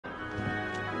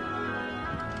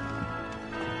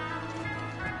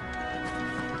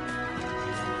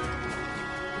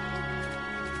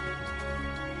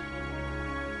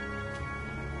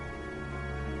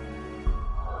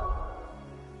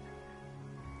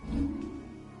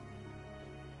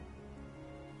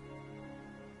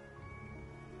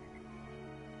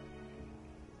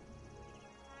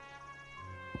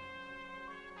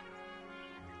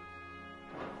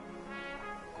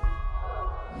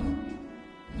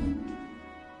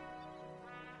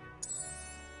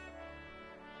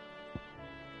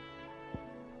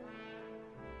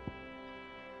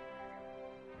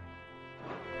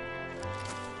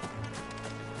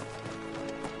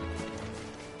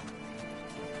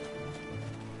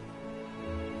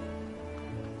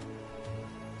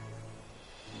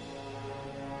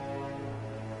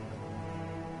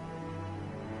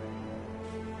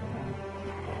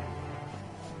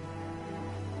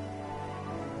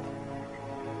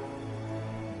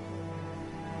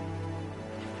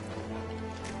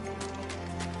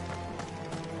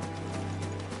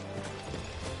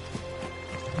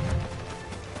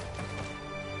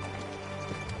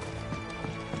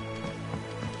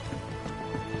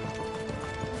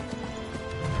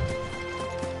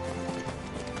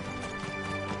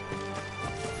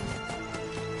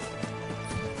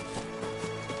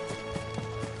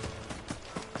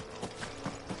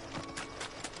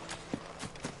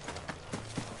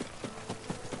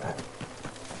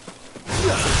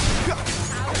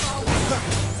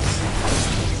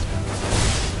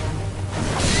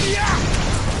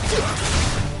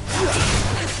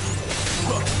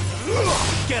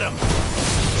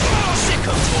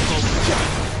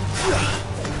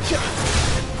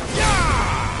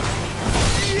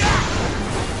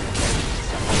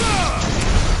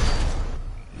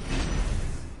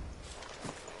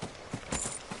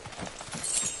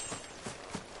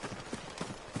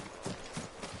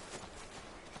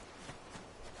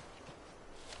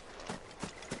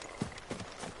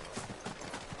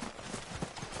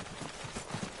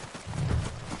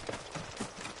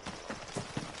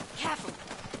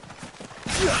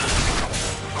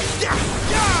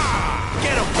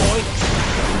Get him, boy!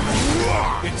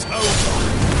 It's over!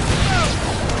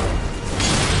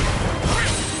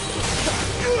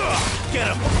 Get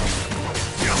him!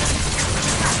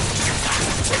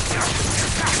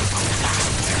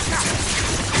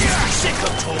 Sick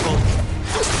of Torgal!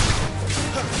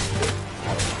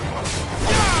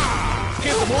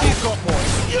 Give them all you've got, boy!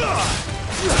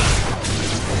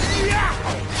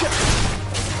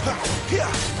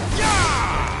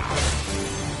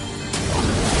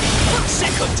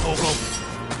 Sick of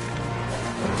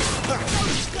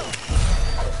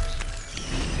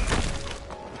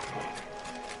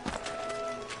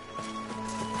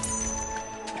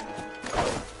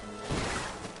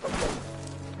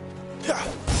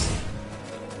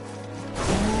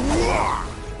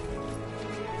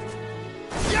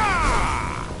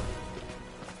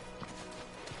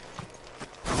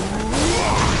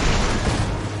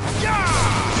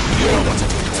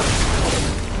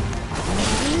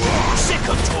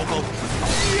Torgal!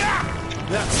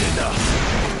 That's enough!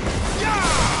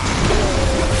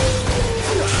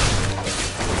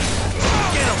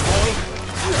 Get him, boy!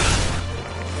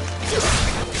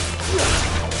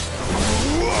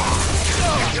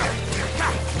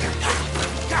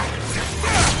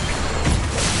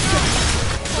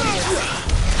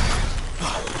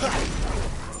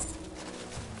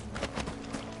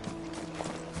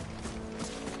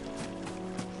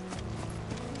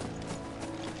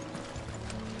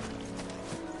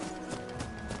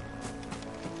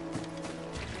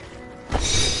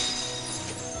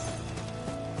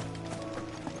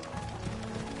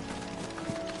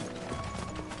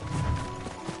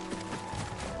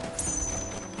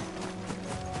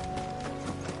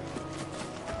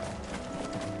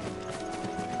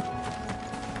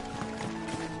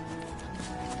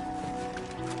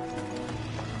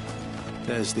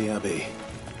 There's the Abbey.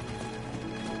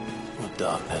 What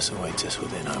darkness awaits us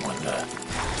within, I wonder.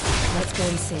 Let's go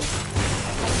and see.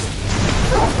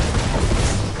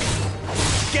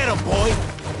 Get him, boy!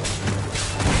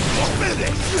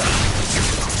 Finish!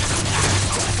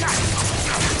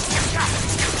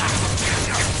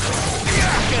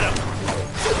 Get him!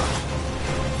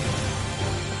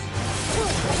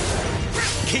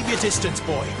 Keep your distance,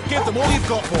 boy. Give them all you've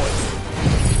got, boy.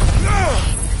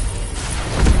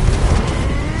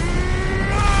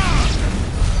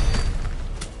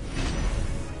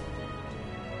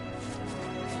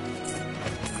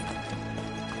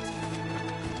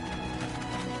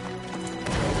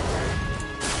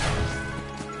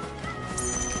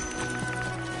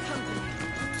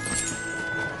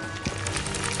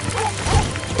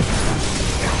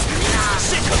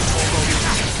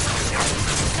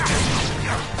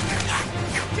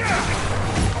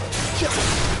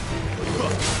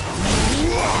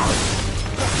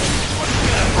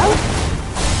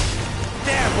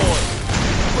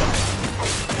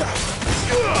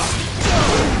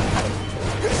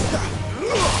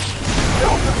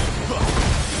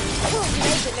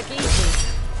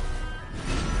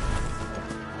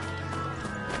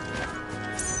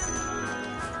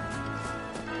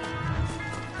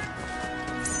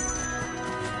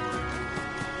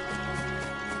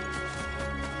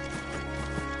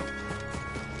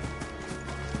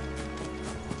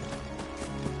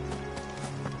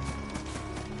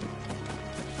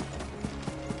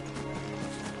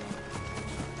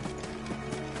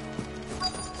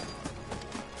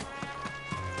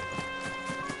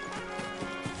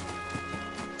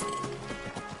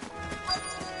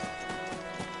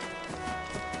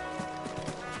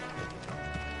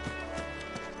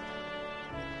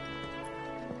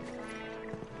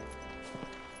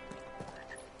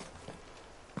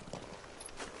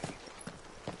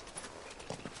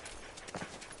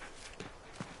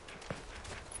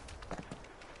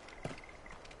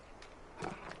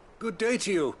 Good day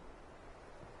to you.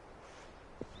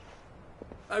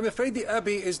 I'm afraid the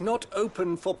Abbey is not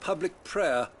open for public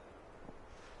prayer.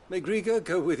 May Grieger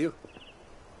go with you?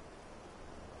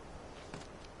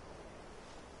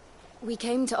 We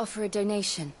came to offer a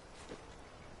donation.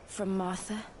 From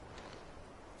Martha.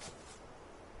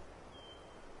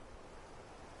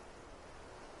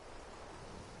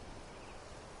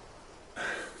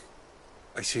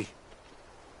 I see.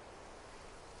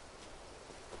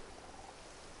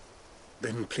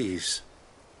 Then please,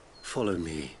 follow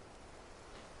me.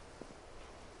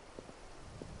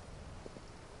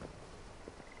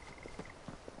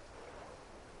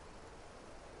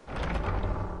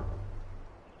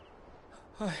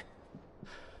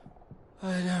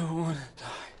 I don't want to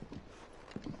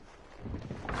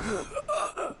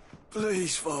die.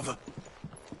 Please, Father.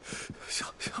 Show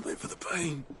me for the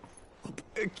pain. I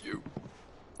beg you.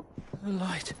 The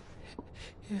light,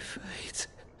 it fades.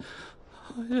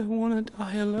 I don't want to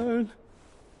die alone.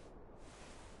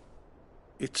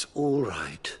 It's all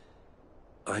right.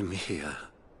 I'm here.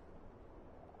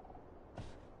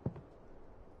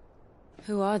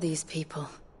 Who are these people?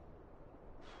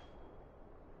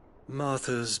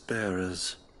 Martha's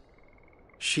bearers.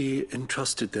 She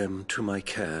entrusted them to my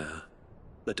care,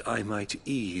 that I might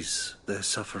ease their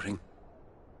suffering.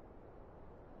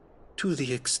 To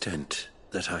the extent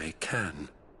that I can,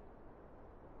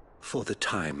 for the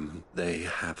time they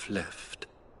have left.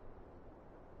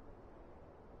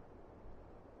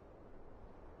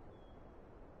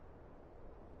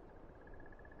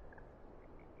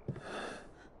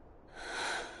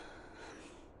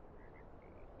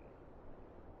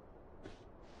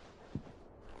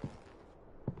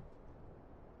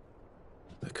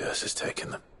 The curse has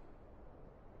taken them.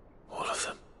 All of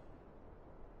them.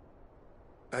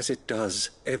 As it does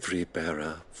every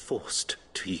bearer forced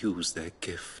to use their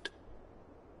gift.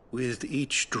 With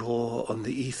each draw on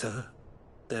the ether,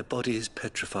 their bodies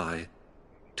petrify,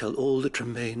 till all that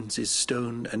remains is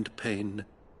stone and pain,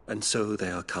 and so they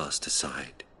are cast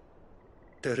aside.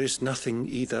 There is nothing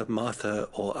either Martha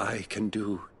or I can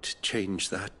do to change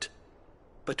that,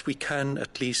 but we can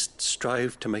at least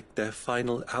strive to make their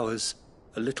final hours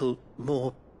a little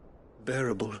more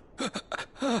bearable.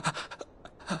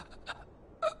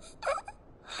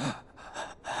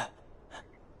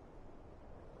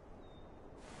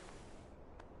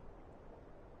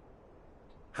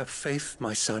 Have faith,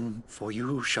 my son, for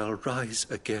you shall rise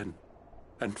again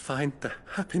and find the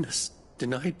happiness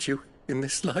denied you in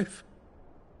this life.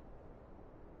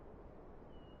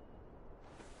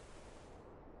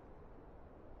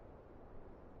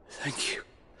 Thank you,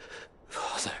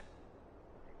 Father.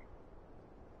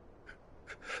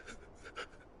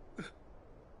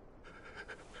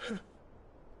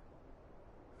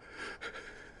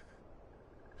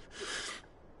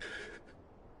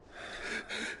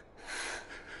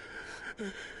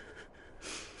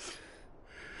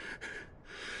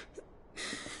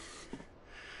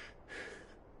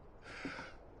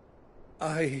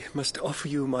 I must offer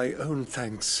you my own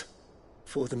thanks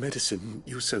for the medicine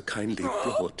you so kindly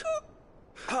brought.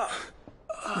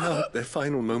 Now their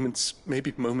final moments may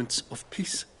be moments of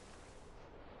peace.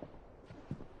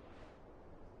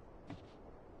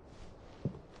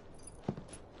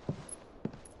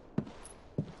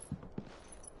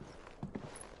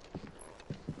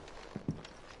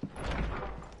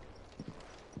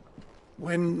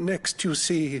 When next you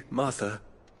see Martha,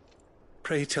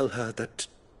 pray tell her that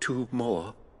 2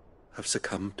 more have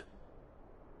succumbed.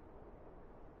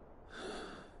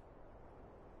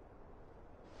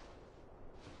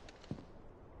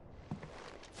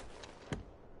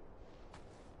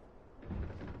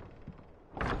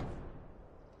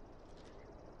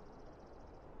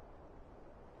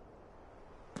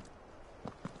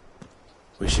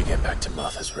 We should get back to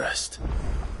Martha's Rest.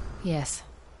 Yes,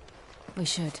 we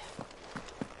should.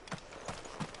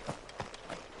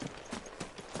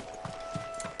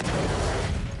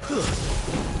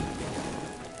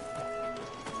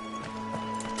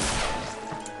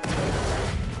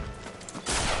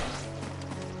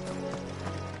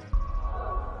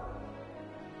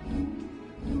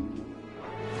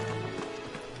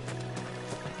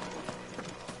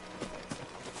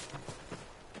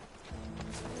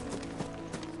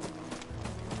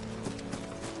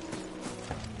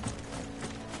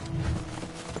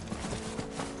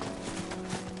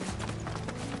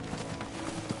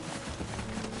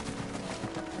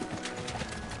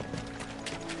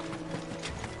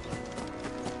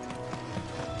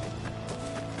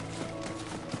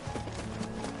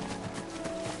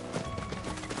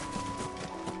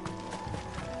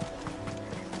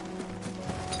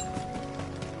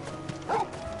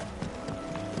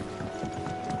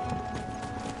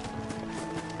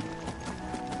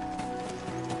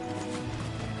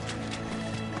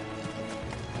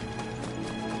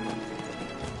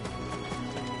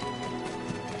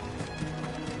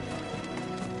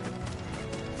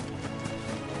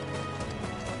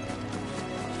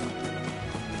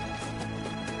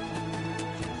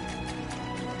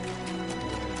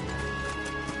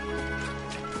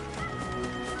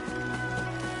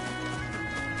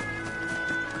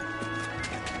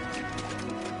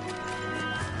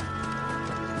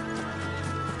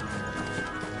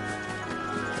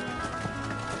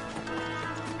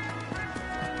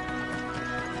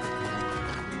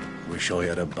 wish I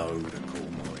had a bow to call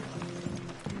mine.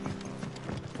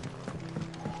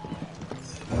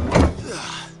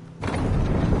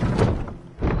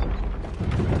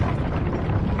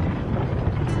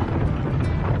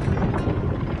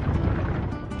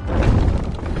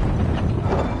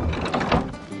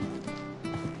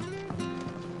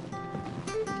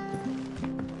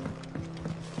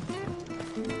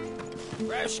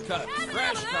 Fresh cut,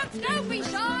 fresh cut. Don't be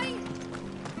shy!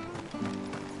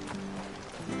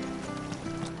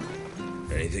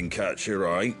 Anything catch your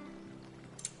eye?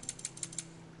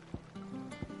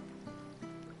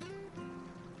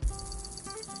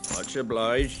 Much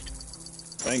obliged.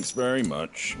 Thanks very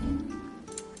much.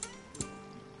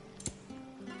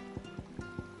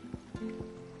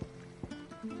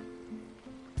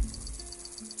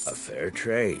 A fair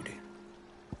trade.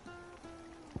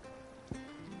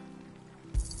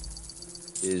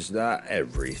 Is that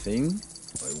everything?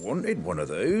 I wanted one of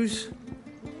those.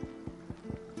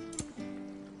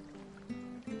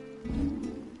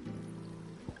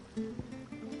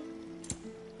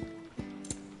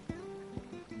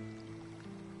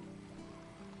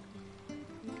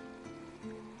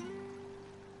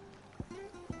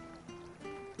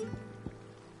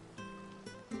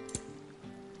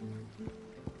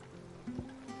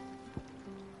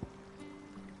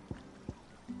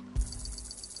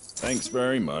 Thanks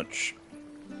very much.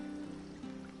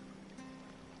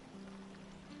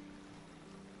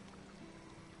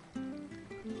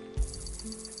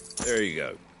 There you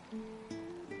go.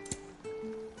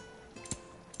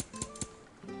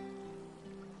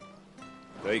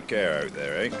 Take care out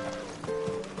there, eh?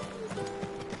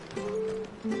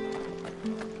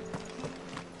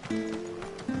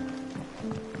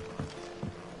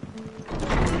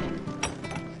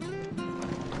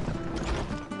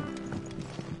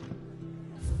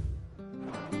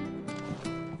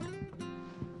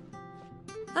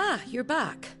 Ah, you're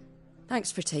back.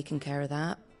 Thanks for taking care of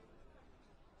that.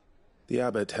 The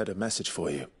abbot had a message for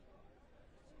you.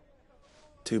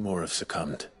 2 more have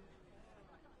succumbed.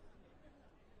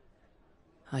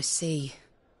 I see.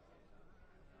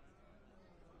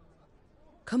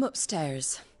 Come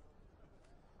upstairs.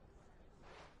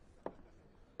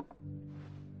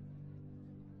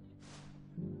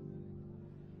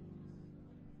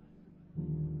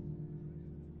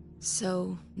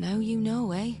 So, now you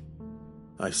know, eh?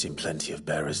 I've seen plenty of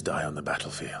bearers die on the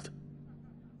battlefield.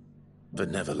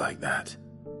 But never like that.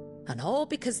 And all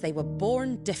because they were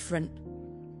born different.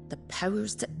 The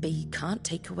powers that be can't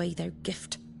take away their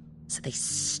gift, so they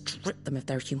strip them of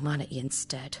their humanity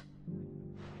instead.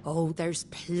 Oh, there's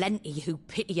plenty who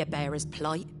pity a bearer's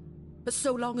plight. But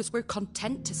so long as we're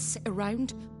content to sit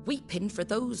around, weeping for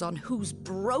those on whose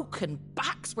broken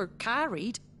backs we're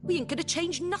carried, we ain't gonna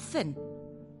change nothing.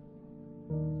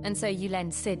 And so you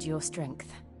lend Sid your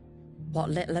strength? What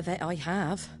little of it I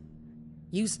have.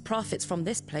 Used profits from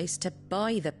this place to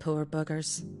buy the poor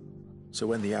buggers. So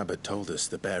when the abbot told us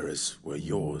the bearers were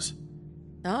yours...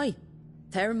 Aye,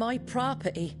 they're my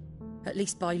property, at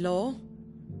least by law.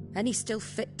 Any still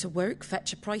fit to work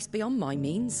fetch a price beyond my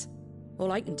means.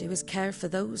 All I can do is care for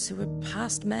those who are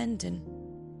past mending.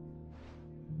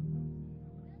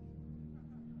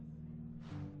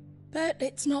 But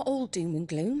it's not all doom and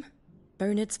gloom.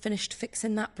 Bernard's finished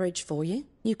fixing that bridge for you.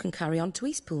 You can carry on to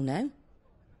Eastpool now.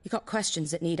 You got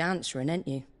questions that need answering, ain't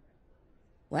you?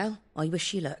 Well, I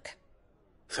wish you luck.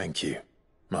 Thank you,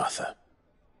 Martha.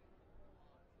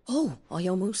 Oh, I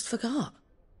almost forgot.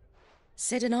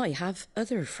 Sid and I have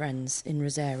other friends in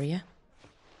Rosaria.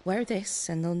 Wear this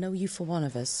and they'll know you for one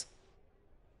of us.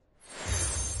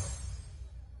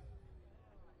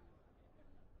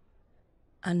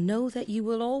 And know that you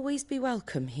will always be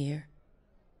welcome here.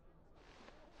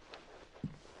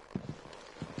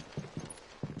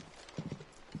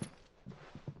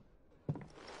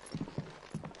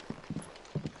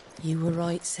 You were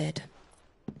right, Sid.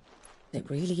 It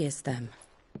really is them.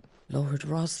 Lord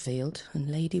Rosfield and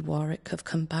Lady Warwick have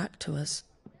come back to us.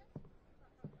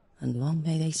 And long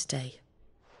may they stay.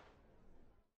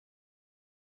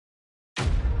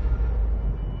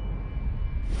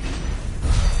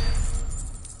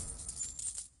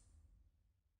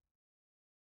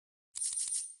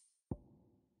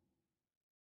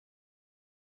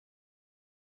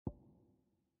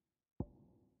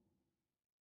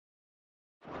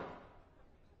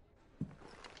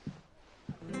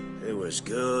 It was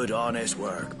good, honest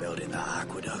work building that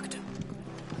aqueduct.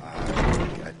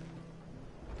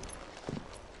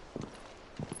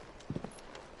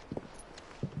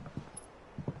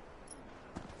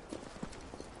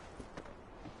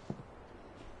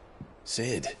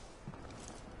 Sid.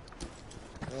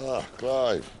 Ah,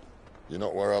 Clive. You're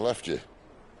not where I left you.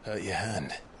 Hurt your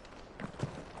hand.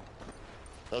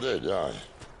 I did, aye.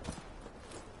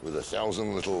 With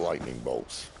 1,000 little lightning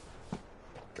bolts.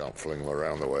 Can't fling them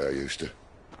around the way I used to.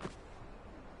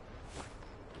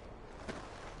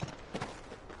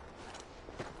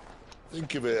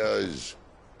 Think of it as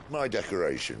my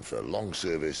decoration for long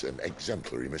service and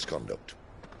exemplary misconduct.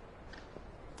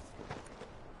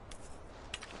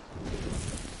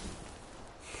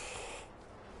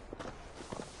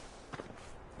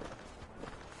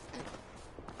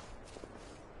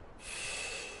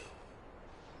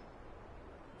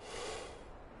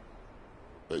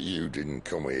 But you didn't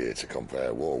come here to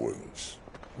compare war wounds.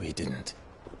 We didn't.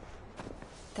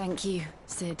 Thank you,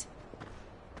 Cid.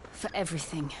 For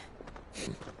everything.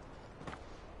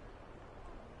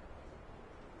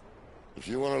 If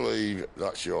you want to leave,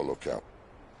 that's your lookout.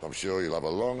 I'm sure you'll have a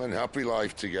long and happy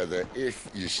life together if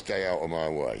you stay out of my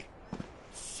way.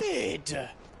 Cid!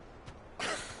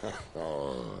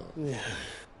 Oh.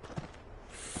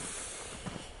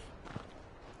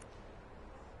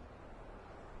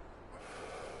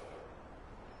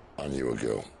 I knew a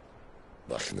girl,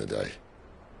 back in the day.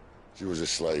 She was a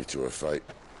slave to her fate,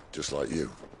 just like you.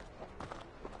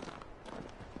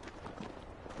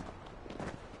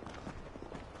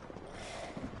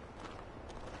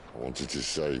 I wanted to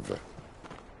save her.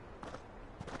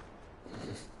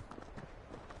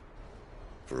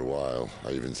 For a while,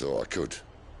 I even thought I could.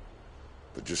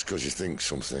 But just because you think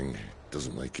something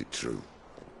doesn't make it true.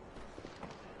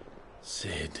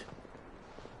 Cid.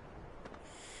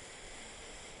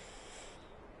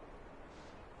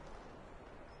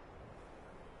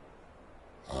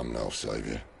 I'm no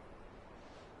savior.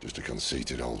 Just a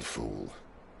conceited old fool.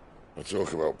 I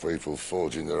talk about people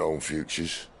forging their own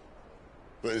futures.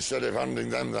 But instead of handing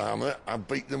them the hammer, I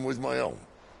beat them with my own.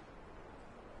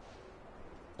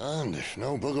 And if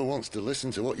no bugger wants to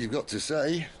listen to what you've got to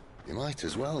say, you might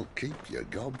as well keep your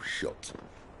gob shut.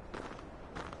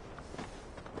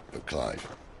 But Clive,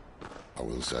 I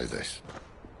will say this.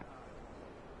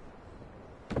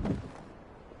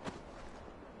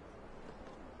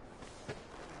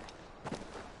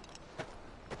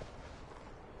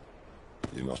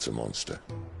 You're not a monster.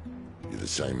 You're the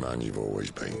same man you've always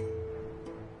been.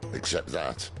 Accept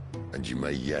that, and you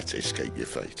may yet escape your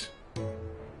fate.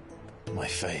 My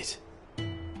fate?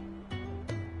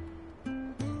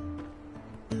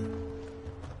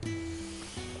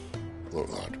 Look,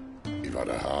 lad, you've had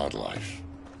a hard life.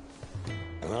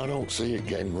 And I don't see it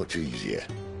getting much easier.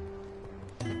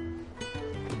 You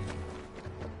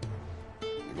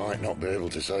might not be able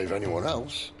to save anyone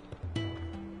else,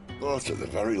 but at the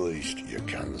very least, you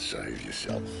can save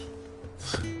yourself.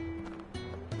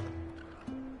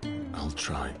 I'll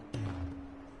try.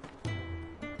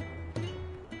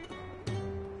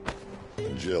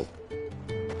 And Jill,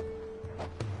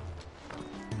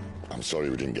 I'm sorry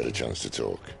we didn't get a chance to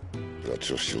talk, but I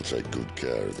trust you'll take good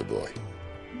care of the boy.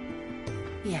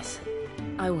 Yes,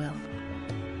 I will.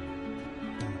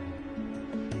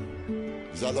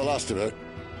 Is that the last of it?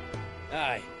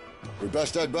 Aye. We'd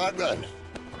best head back then.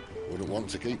 Wouldn't want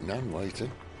to keep Nan waiting.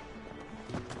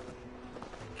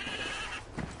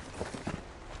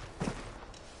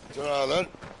 Ta-ra then.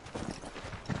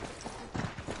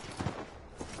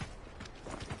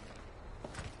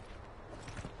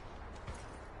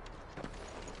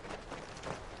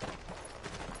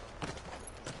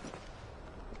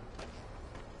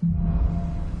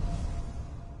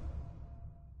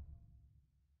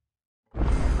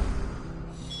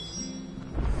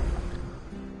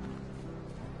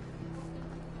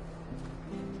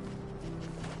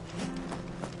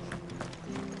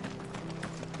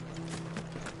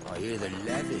 I hear the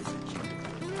levies.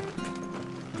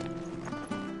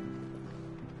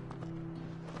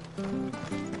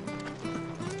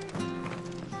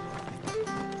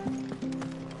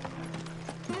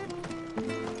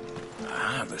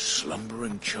 The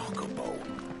slumbering chocobo.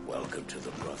 Welcome to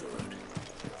the Brotherhood.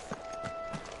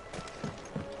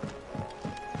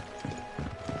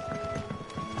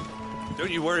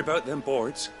 Don't you worry about them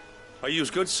boards. I use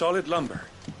good solid lumber.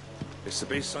 It's the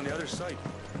base on the other side.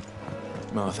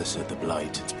 Martha said the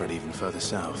Blight had spread even further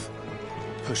south,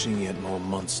 pushing yet more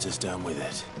monsters down with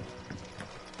it.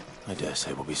 I dare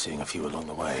say we'll be seeing a few along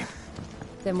the way.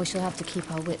 Then we shall have to keep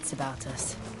our wits about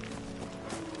us.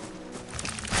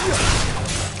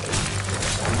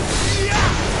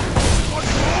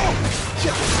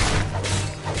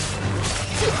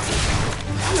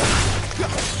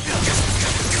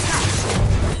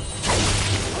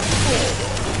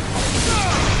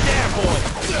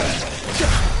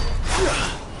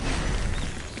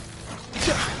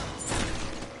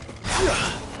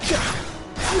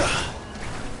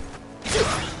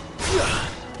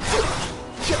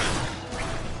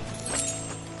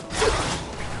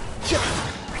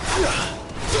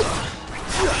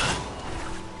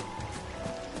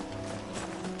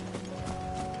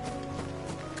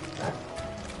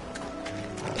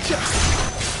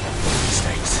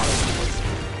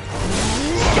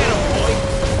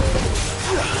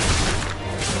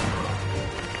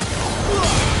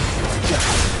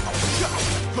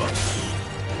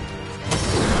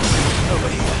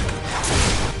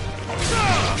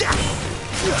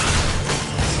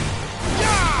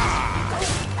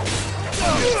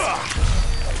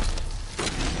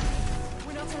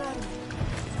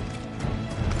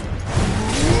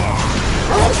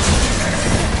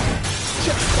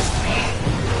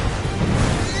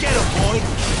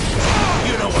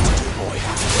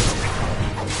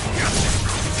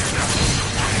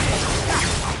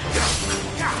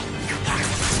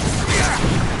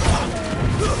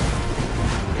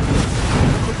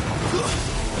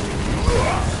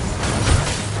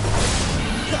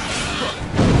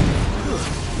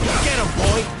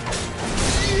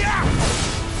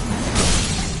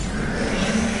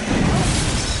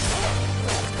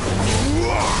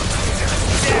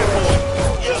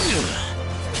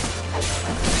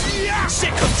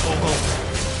 Sick of Torgal!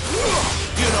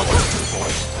 You know what to do,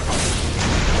 boy.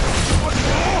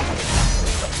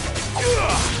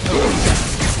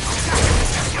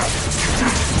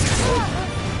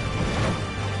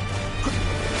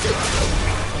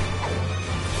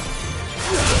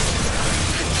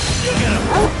 Get him!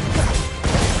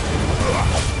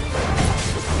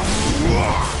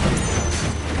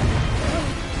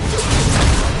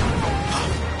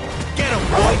 Get him,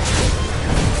 boy!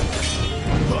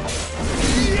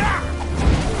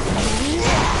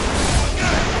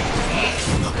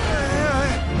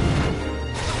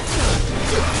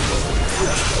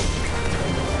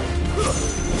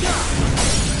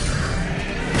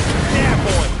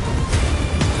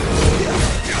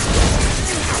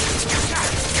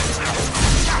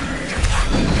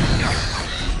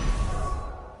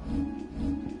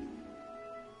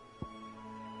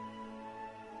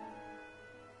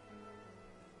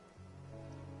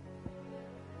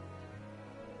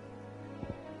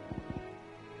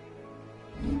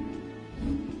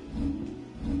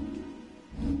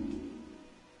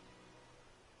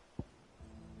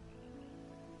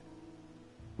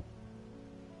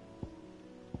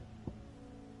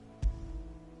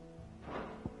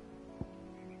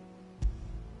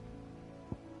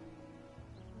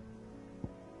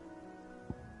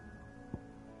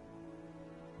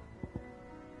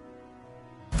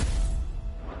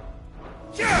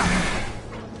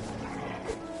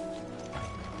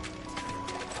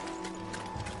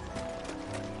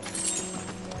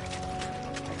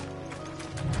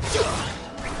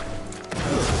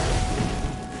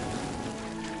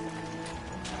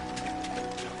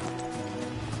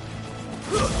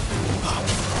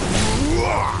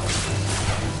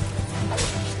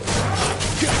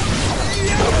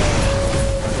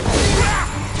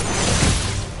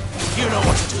 You know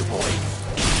what to do, boy.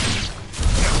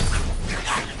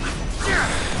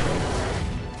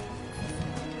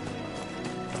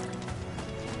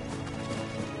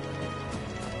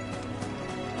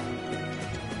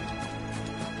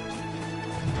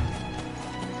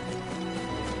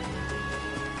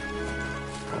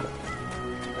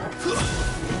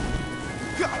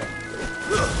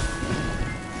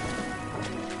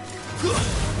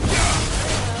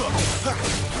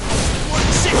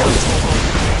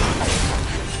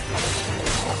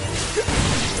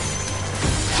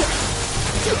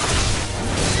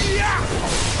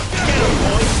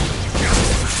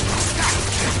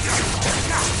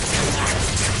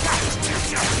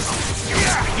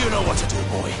 You know what to do,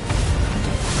 boy.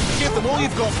 Give them all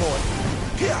you've got, boy.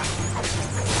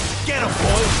 Get him,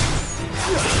 boy.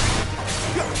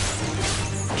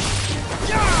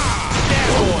 There,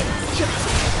 boy.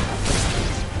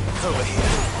 Over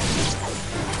here.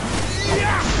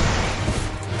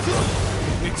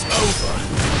 It's over.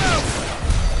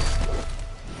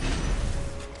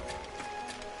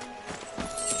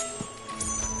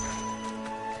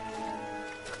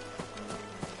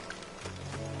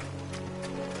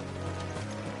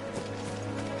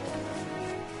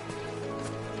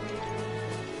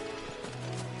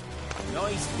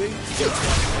 Nice boots you've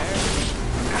got there.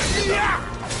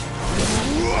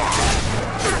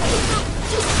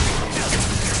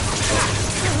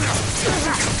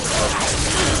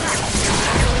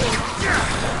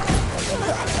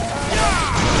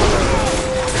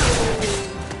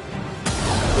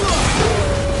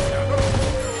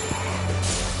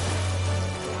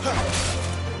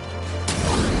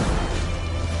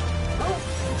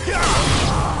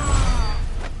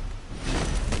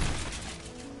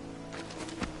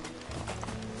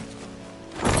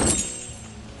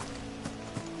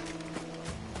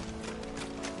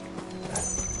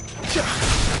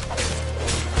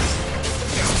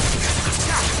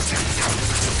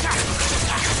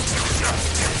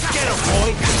 Get him, boy!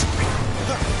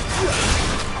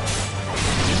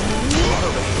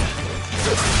 Over here.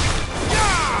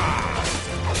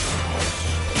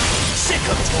 Sick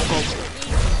of Torgal!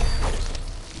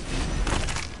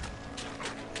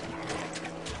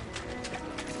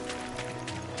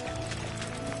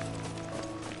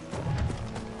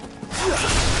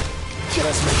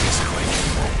 Let's make this quick.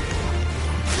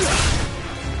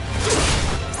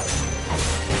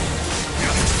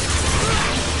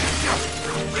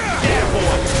 There,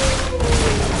 boy!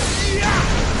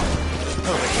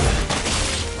 Over here.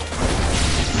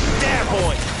 There,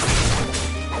 boy!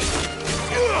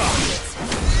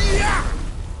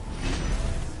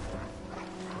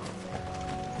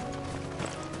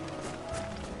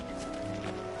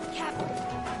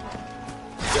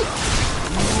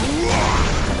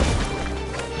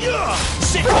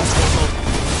 Sick of Torgal!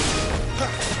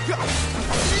 Get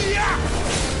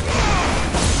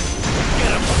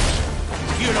him!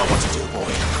 You know what to do.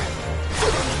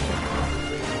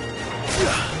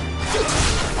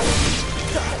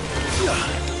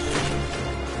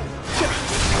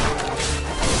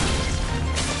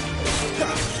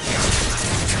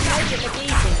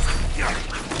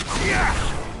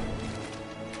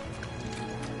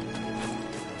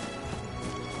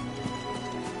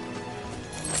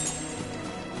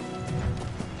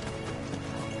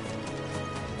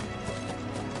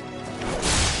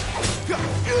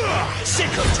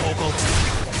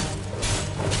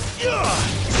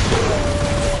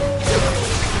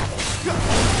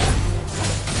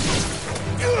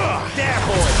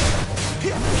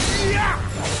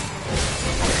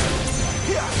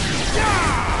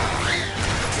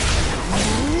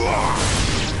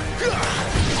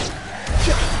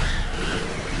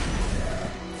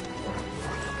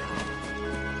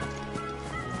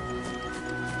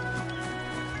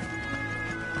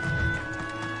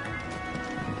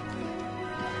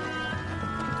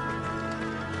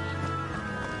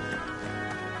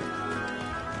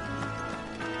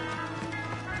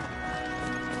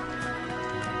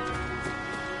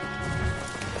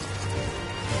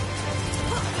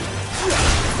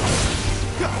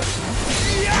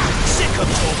 him,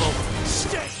 Torgal!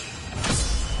 Stay!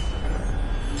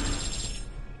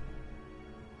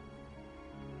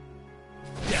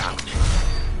 Down.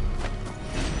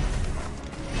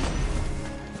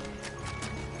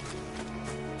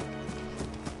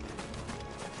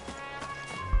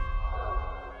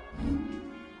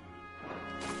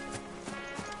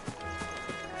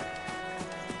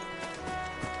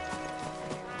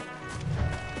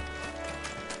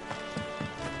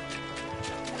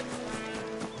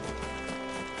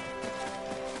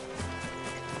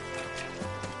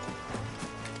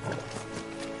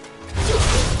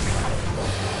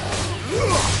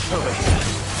 Over here.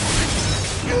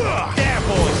 There,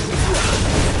 boys!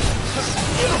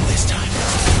 Not this time.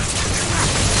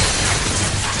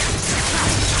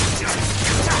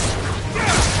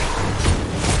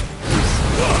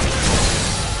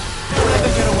 Don't let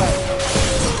them get away.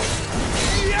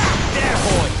 There,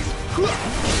 boys!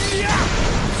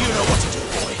 You know what to do,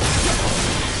 boy.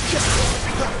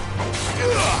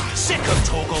 Sick of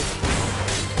Torgal.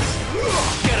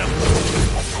 Get him!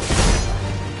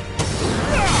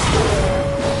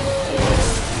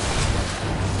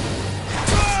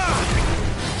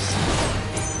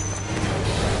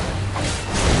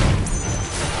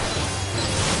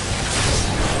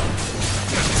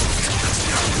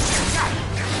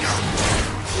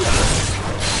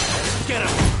 Get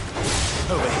him!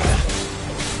 Over here.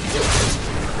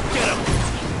 Get him!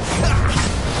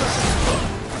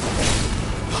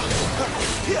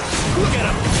 Get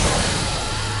him!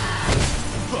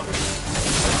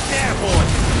 There, boy!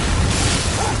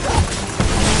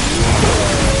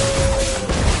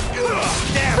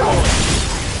 There, boy!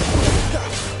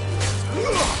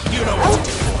 You know what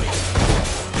to do, boy.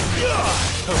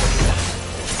 Over here.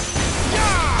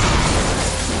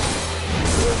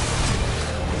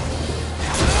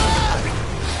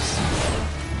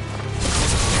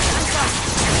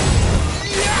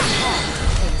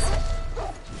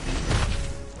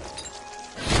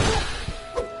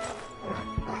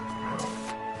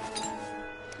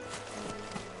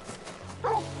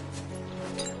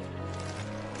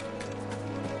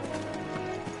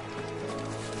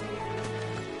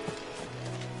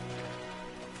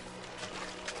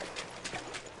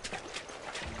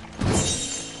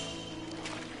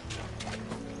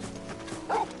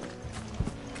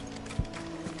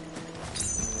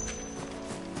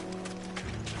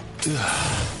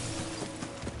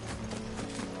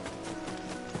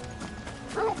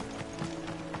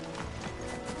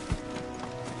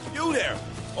 You there!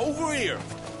 Over here!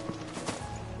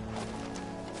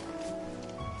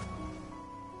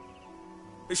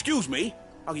 Excuse me,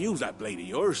 I'll use that blade of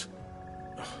yours.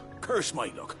 Ugh, curse my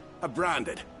luck. I'm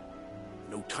branded.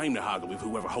 No time to haggle with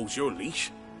whoever holds your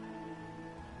leash.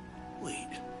 Wait.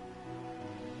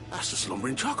 That's the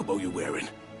slumbering chocobo you're wearing.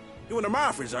 You and the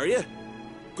Marfors, are you?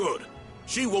 Good.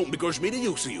 She won't begrudge me the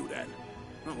use of you, then.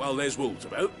 Not while there's wolves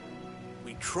about.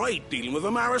 We tried dealing with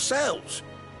them ourselves.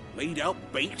 Laid out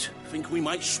bait, think we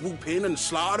might swoop in and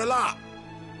slaughter the lot.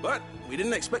 But we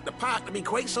didn't expect the pack to be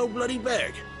quite so bloody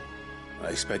big. I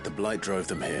expect the Blight drove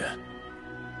them here.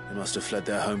 They must have fled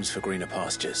their homes for greener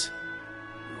pastures.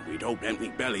 We'd hoped empty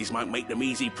bellies might make them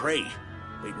easy prey.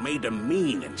 They've made them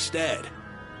mean instead.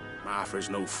 Martha's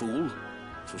no fool,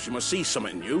 so she must see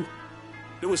something in you.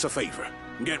 Do us a favor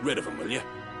and get rid of them, will you?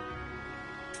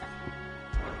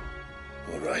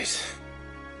 All right.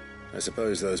 I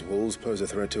suppose those wolves pose a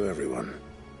threat to everyone.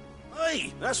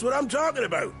 Aye, that's what I'm talking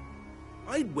about.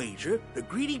 I'd wager the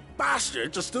greedy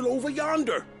bastards are still over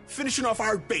yonder, finishing off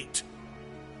our bait.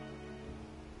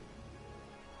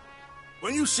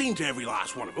 When you've seen to every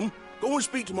last one of them, go and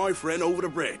speak to my friend over the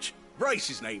bridge. Bryce,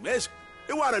 his name is.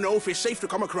 He'll want to know if it's safe to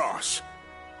come across.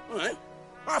 All right,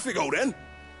 off you go then.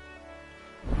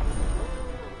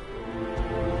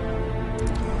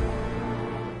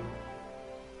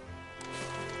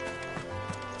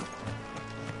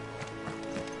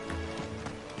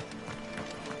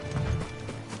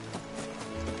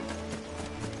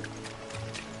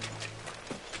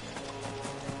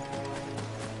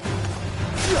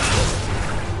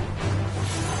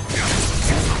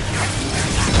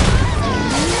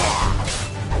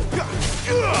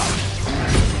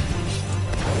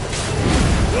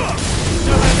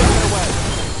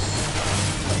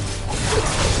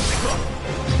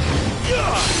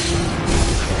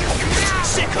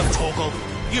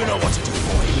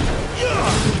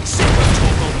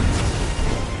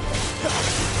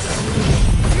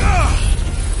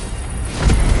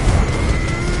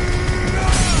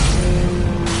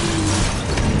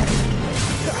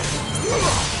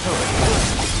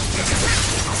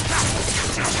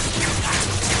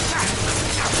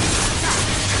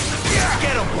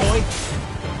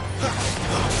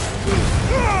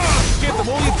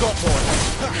 got, boy?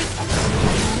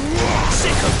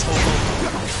 Sicko, Torgal.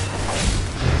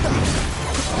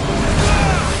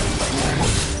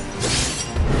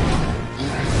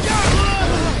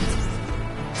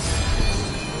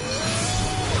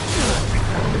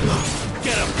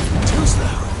 Get him! Too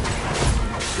slow.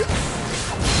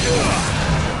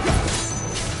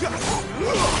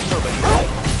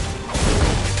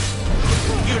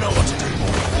 You know what to do,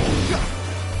 boy.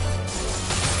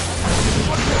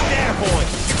 There, boy.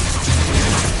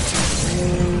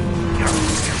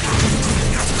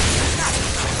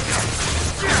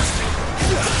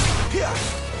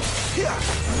 Get up.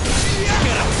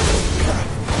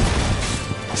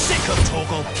 Sick of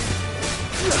Torgal.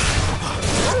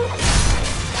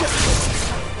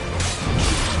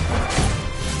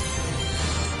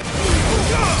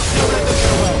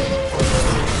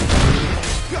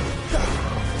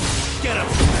 Get him!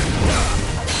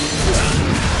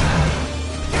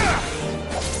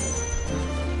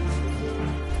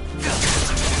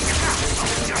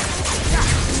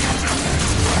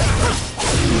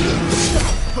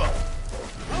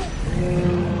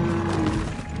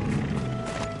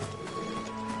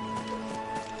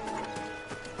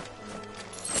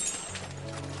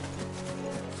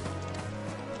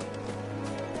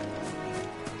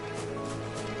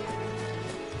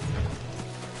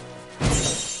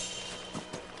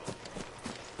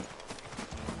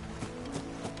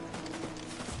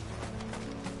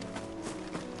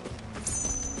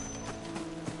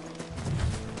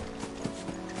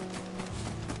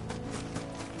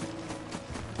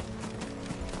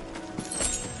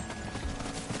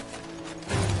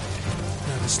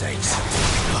 Mistakes.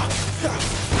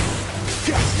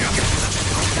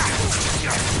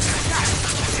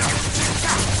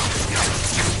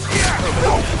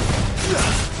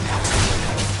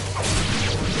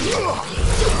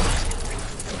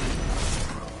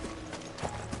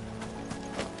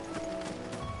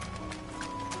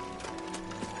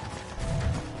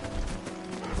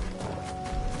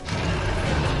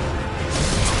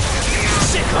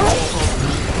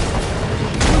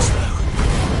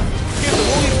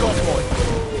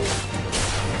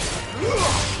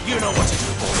 You know what to do,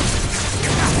 boy.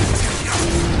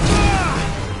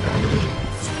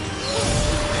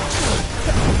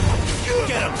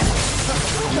 Get him!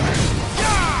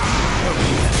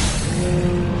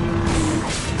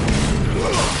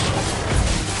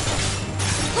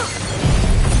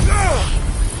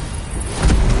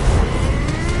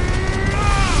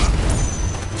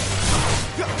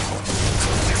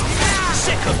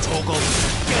 Sick of Torgal.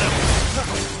 Get him!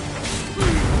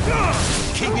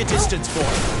 Keep your distance,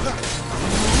 boy.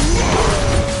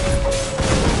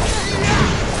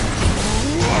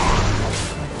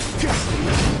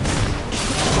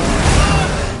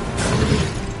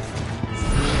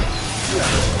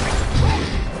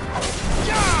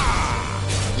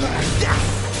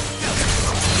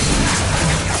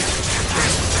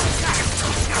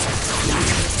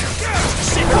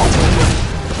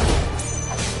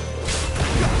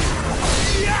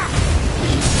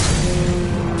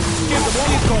 Give them all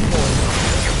you've got, boy.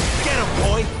 Get him,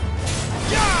 boy.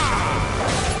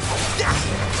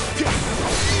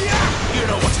 You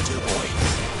know what to do, boy.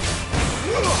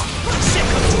 Sick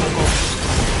of Torgal.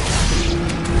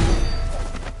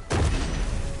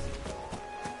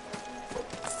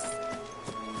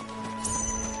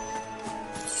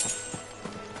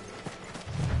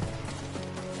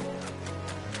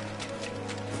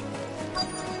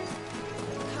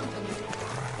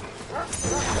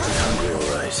 Hungry, all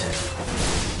right.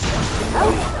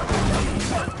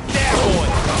 There, boy.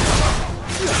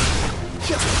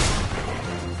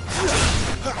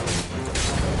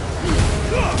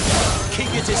 Keep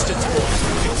your distance, boy.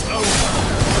 It's over.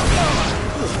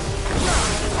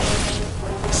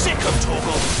 Sick of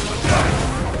Torgal.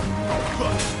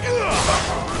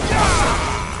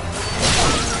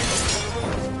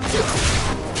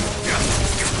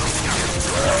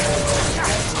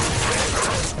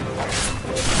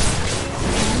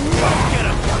 Get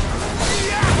him!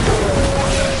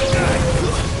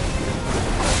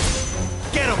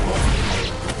 Get him, boy!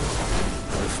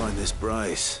 Gotta find this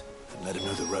Bryce and let him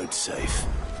know the road's safe.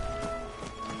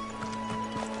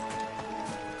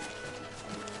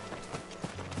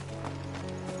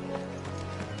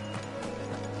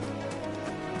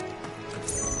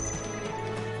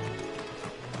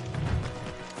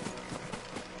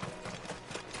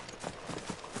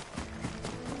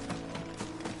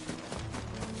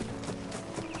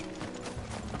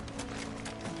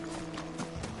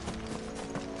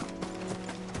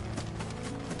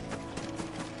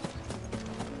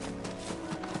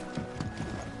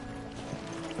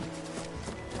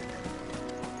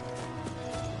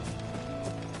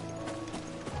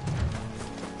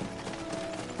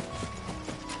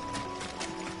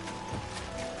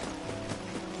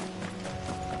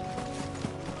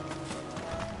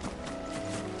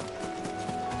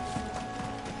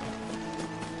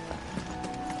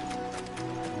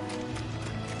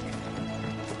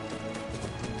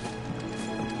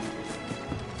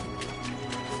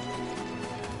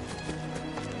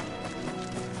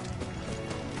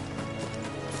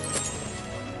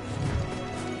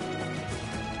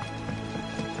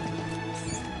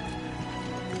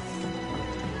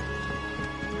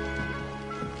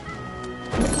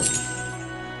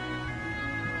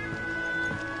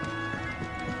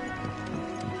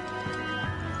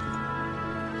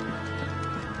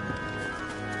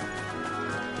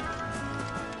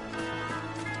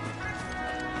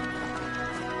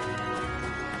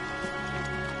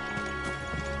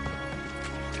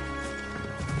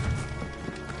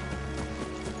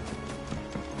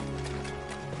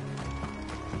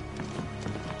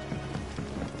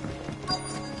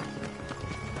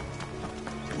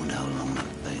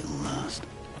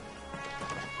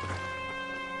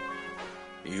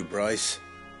 You, Bryce?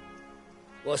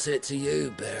 What's it to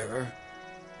you, bearer?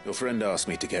 Your friend asked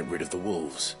me to get rid of the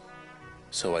wolves.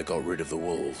 So I got rid of the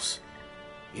wolves.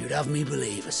 You'd have me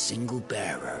believe a single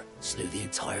bearer slew the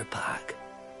entire pack.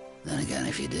 Then again,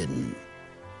 if you didn't,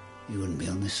 you wouldn't be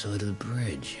on this side of the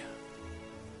bridge.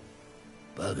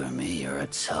 Bugger me, you're a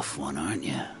tough one, aren't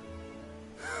you?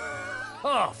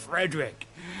 Oh, Frederick!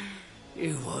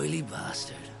 You wily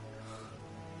bastard.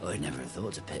 I'd never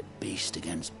thought to pit beast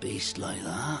against beast like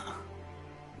that.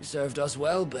 You served us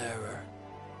well, bearer.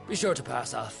 Be sure to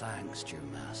pass our thanks to your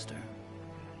master.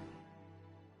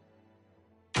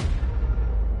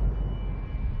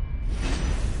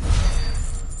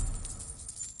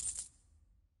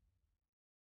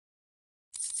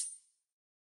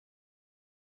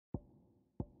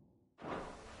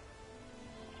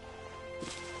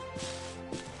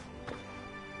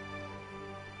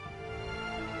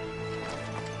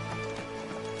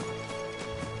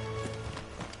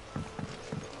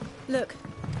 Look,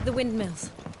 the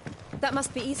windmills. That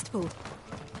must be Eastpool.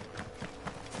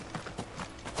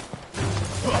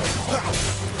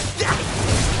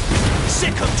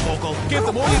 Sick of Torgal! Give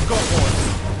them all you've got, boys!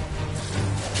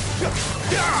 Get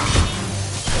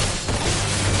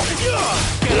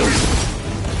him!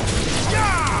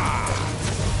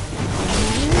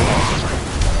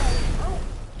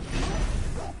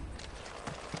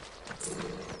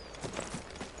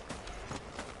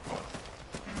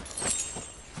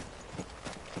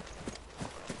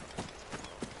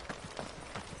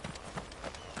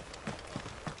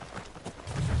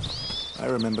 I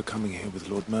remember coming here with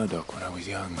Lord Murdoch when I was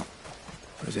young.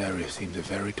 Rosaria seems a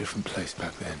very different place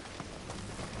back then.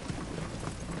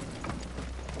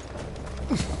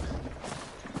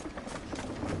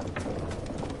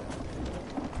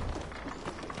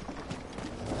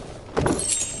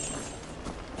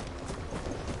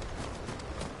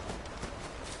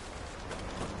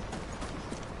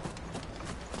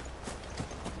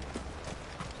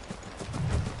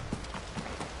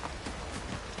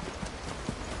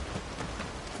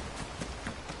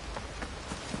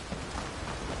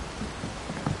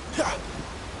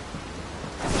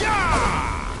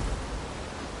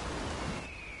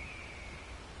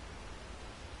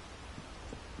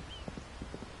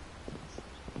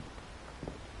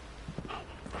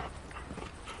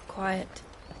 Quiet,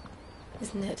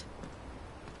 isn't it?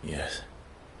 Yes.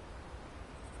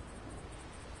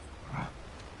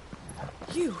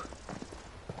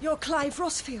 You're Clive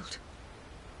Rossfield.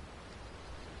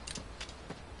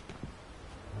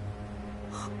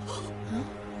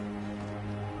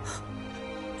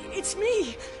 It's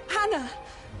me, Hannah,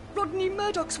 Rodney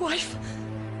Murdoch's wife.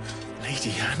 Lady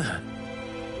Hannah.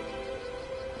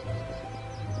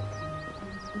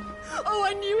 Oh,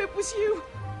 I knew it was you.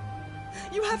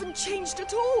 You haven't changed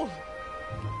at all.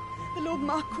 The Lord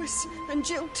Marquis and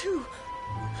Jill too.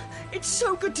 It's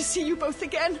so good to see you both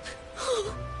again.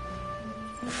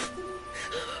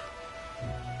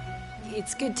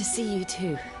 It's good to see you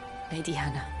too, Lady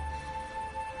Hannah.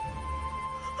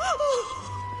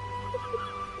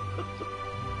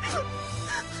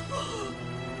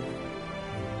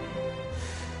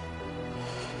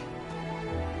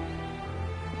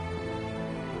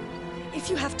 If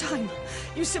you have time,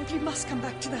 you simply must come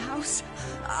back to the house.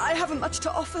 I haven't much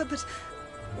to offer, but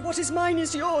what is mine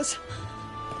is yours.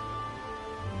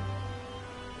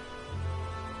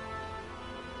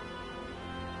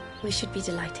 We should be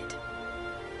delighted.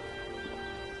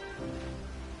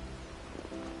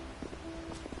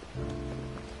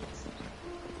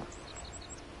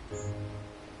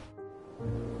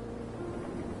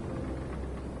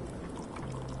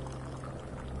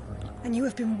 And you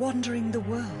have been wandering the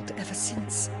world ever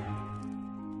since.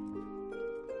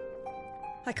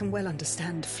 I can well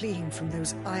understand fleeing from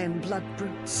those iron blood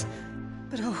brutes.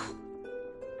 But oh,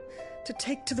 to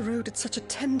take to the road at such a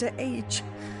tender age.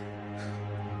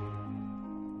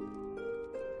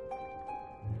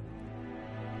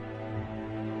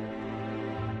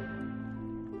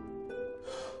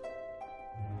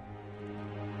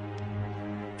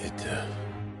 It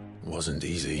wasn't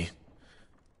easy,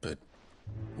 but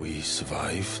we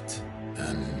survived,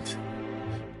 and...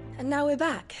 And now we're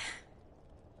back.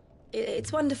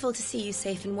 It's wonderful to see you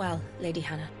safe and well, Lady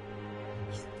Hannah.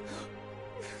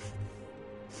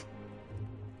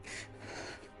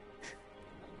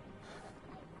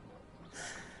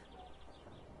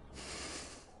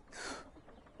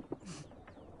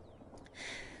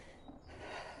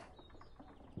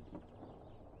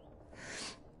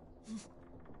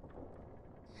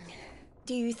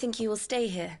 Do you think you will stay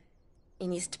here,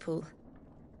 in Eastpool?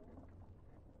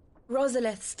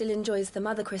 Rosalith still enjoys the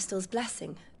Mother Crystal's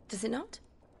blessing, does it not?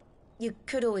 You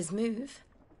could always move.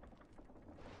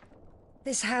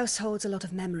 This house holds a lot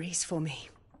of memories for me.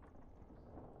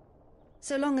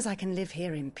 So long as I can live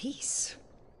here in peace,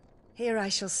 here I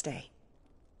shall stay.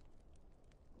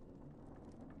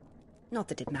 Not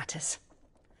that it matters.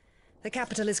 The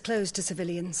capital is closed to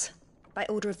civilians, by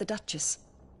order of the Duchess.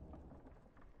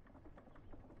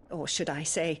 Or should I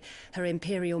say, Her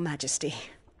Imperial Majesty.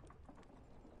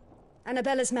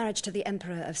 Annabella's marriage to the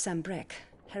Emperor of Sanbreque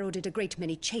heralded a great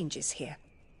many changes here.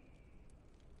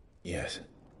 Yes.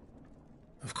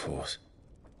 Of course.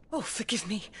 Oh, forgive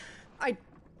me.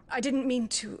 I didn't mean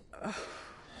to...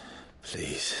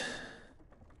 Please.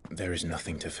 There is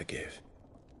nothing to forgive.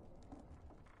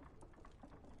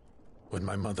 Would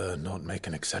my mother not make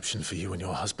an exception for you and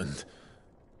your husband?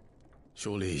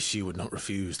 Surely she would not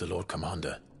refuse the Lord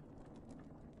Commander.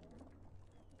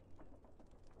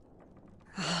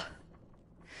 Ah.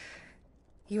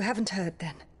 You haven't heard,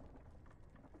 then.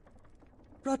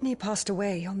 Rodney passed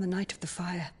away on the night of the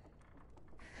fire.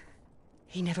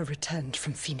 He never returned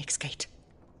from Phoenix Gate.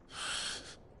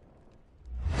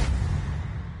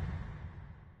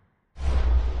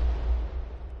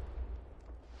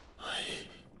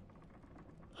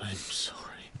 I'm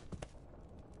sorry.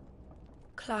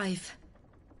 Clive.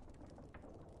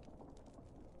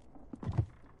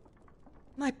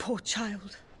 My poor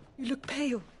child. You look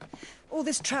pale. All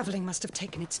this traveling must have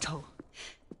taken its toll.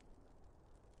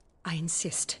 I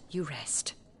insist you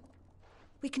rest.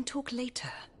 We can talk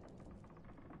later.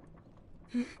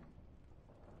 Hmm?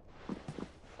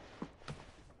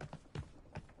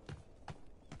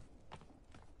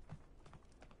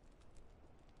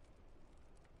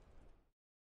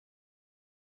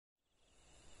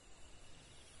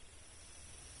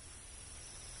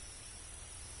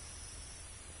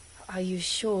 Are you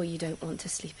sure you don't want to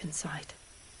sleep inside?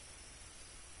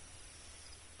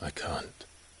 I can't.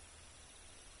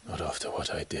 Not after what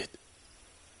I did.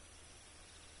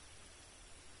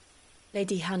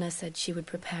 Lady Hannah said she would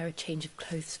prepare a change of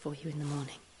clothes for you in the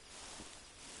morning.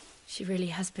 She really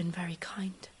has been very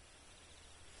kind.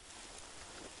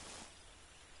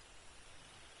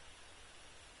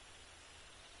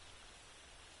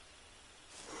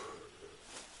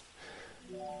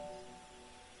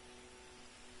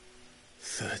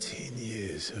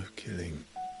 Years of killing.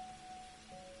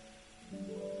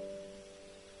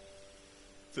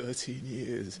 13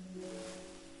 years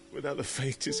without the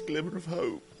faintest glimmer of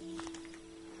hope.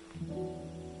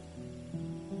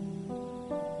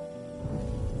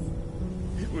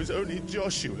 It was only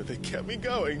Joshua that kept me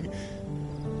going.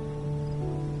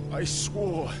 I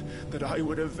swore that I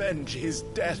would avenge his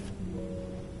death.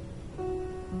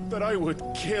 That I would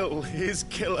kill his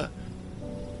killer.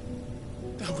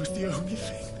 That was the only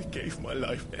thing that gave my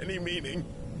life any meaning.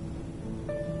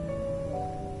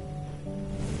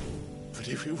 But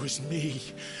if it was me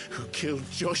who killed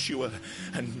Joshua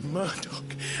and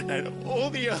Murdoch and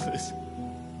all the others,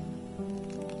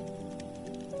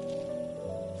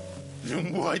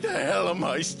 then why the hell am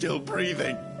I still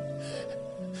breathing?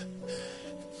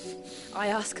 I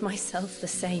ask myself the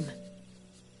same.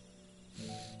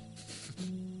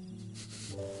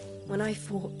 When I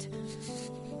fought,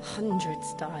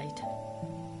 hundreds died.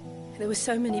 There were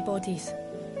so many bodies,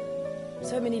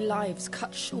 so many lives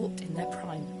cut short in their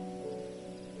prime.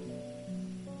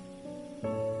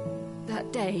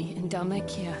 That day in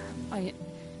Dhalmekia,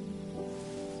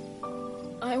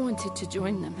 I wanted to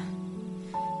join them.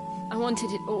 I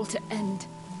wanted it all to end.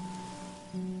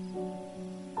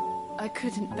 I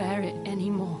couldn't bear it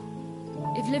anymore.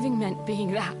 If living meant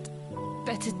being that,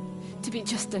 better to be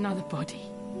just another body.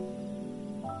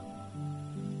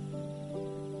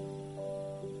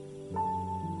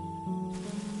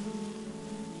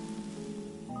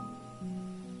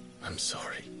 I'm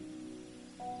sorry.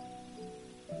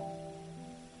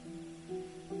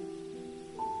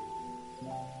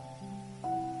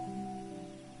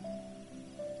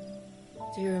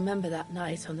 Do you remember that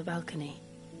night on the balcony,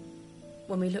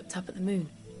 when we looked up at the moon?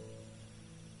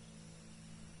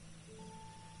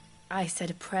 I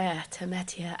said a prayer to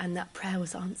Metia, and that prayer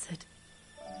was answered.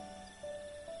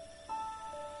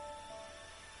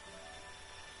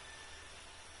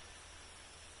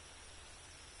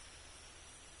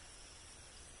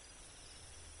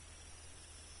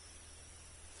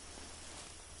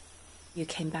 You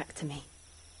came back to me.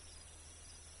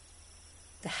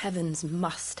 The heavens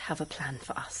must have a plan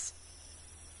for us.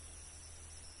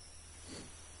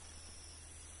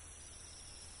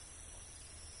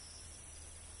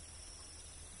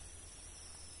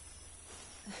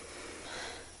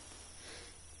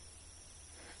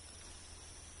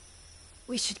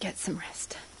 We should get some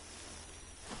rest.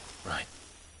 Right.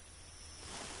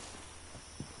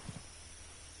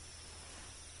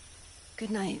 Good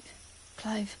night,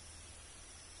 Clive.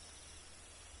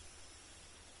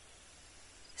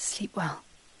 Sleep well.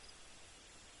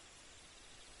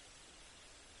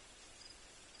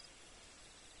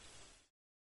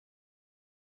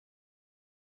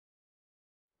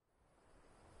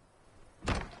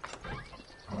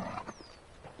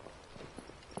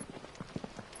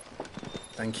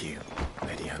 Thank you,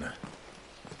 Lady Hannah.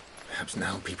 Perhaps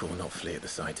now people will not flee at the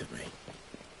sight of me.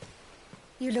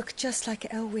 You look just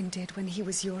like Elwyn did when he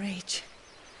was your age.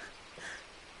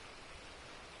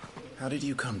 How did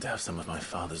you come to have some of my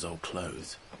father's old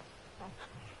clothes?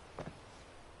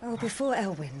 Oh, before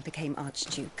Elwyn became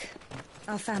Archduke,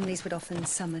 our families would often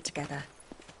summer together.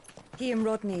 He and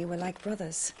Rodney were like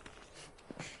brothers.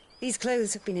 These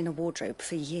clothes have been in a wardrobe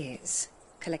for years,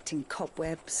 collecting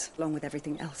cobwebs along with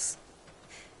everything else.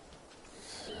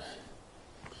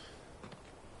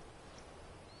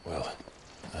 Well,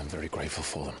 I'm very grateful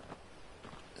for them.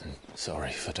 And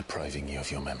sorry for depriving you of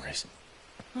your memories.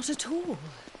 Not at all.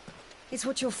 It's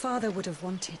what your father would have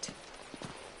wanted.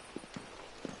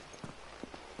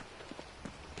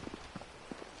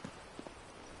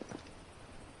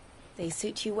 They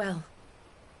suit you well.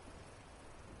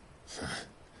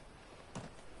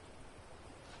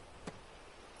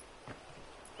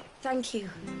 Thank you,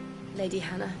 Lady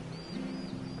Hannah.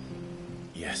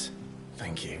 Yes,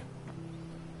 thank you.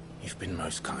 You've been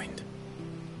most kind.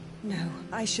 No,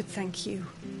 I should thank you.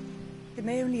 It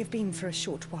may only have been for a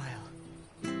short while,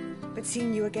 but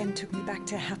seeing you again took me back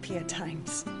to happier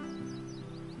times.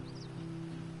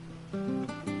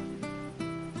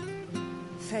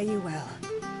 Fare you well,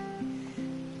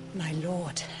 my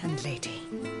lord and lady.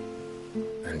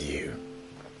 And you,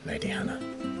 Lady Hannah.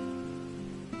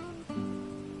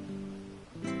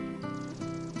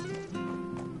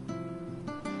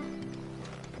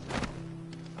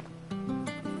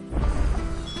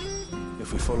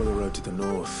 If we follow the road to the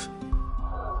north...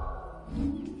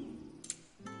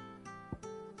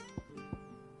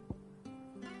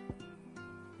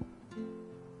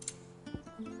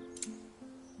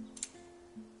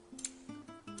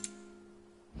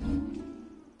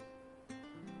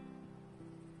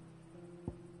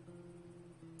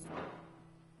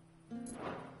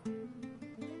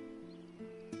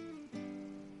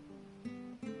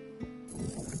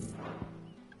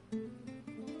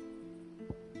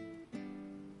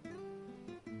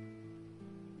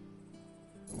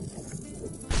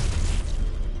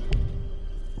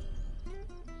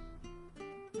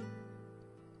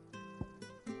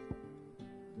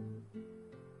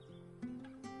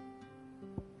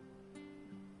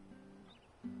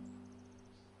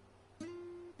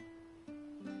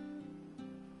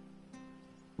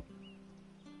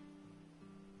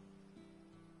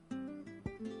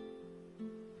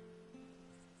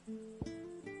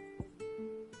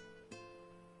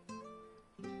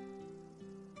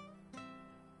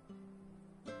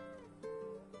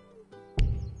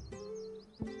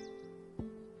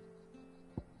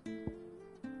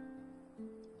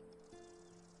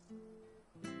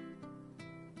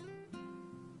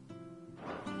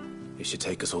 It should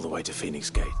take us all the way to Phoenix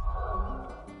Gate.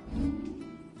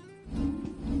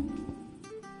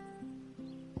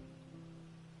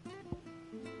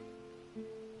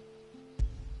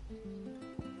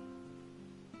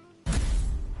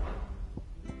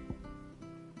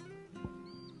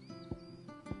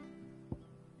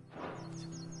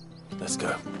 Let's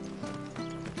go.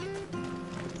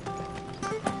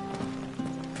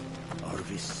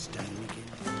 Arvis staying again?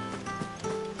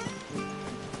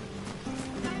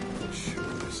 Sure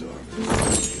as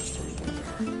Arvis gets through winter.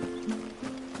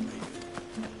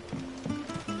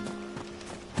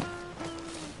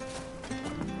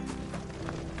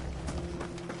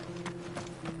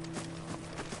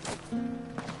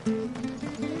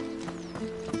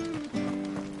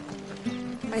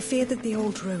 I fear that the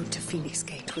old road to Phoenix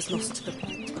Gate was lost to the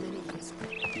Blight many years ago.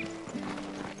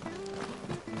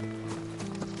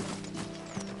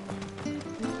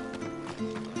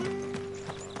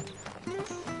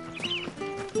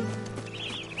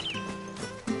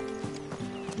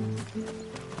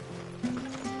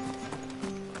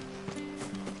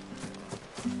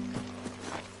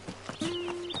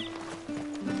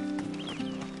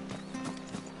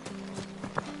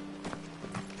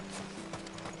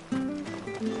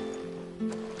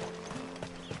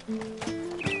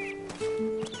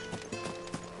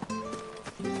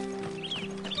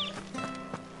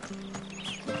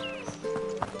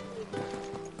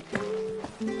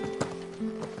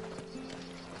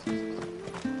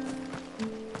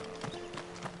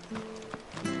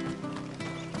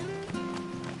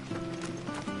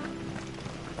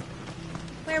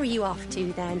 Where are you off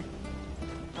to, then?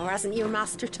 Or hasn't your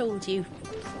master told you?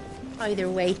 Either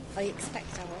way, I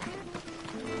expect I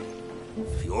will.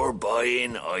 If you're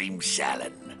buying, I'm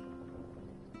selling.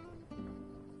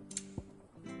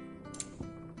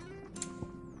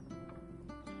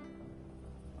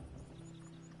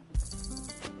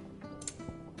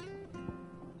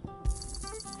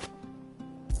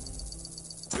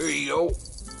 Here you go.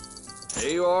 There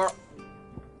you are.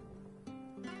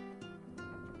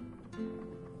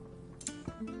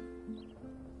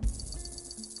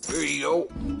 Here you go.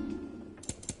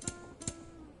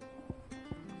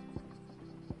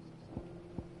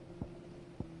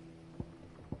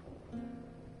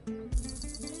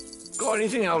 Got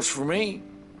anything else for me?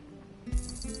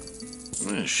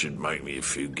 This should make me a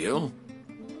few gil.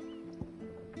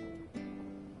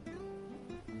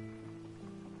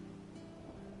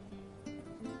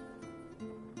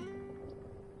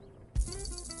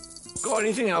 Got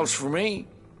anything else for me?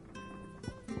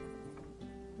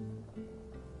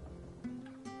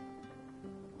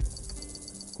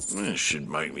 This should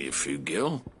make me a few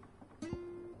gil.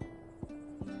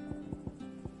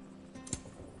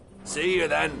 See you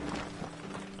then.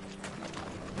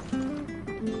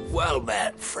 Well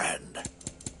met, friend.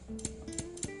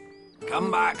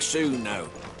 Come back soon now.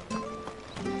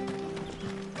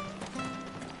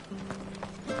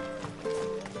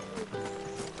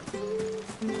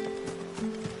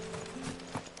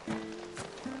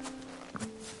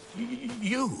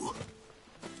 You?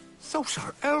 Those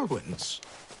are Elwyn's.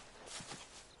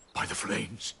 By the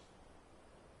flames.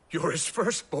 You're his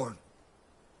firstborn.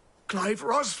 Clive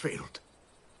Rosfield.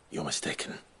 You're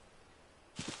mistaken.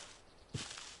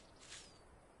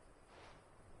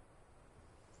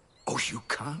 Oh, you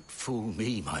can't fool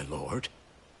me, my lord.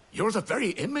 You're the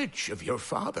very image of your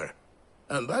father.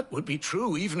 And that would be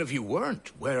true even if you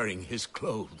weren't wearing his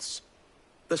clothes.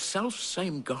 The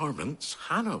self-same garments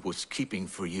Hannah was keeping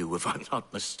for you, if I'm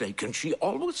not mistaken. She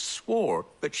always swore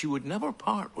that she would never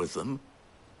part with them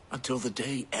until the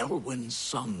day Elwyn's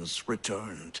sons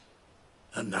returned.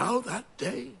 And now that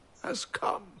day has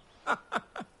come.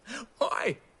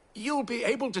 Why, you'll be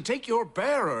able to take your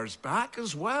bearers back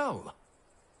as well.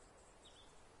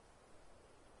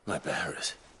 My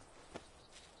bearers?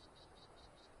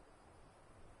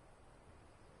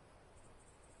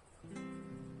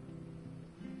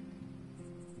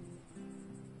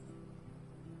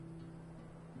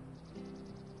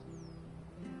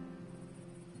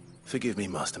 Forgive me,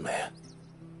 Master Mayor.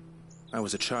 I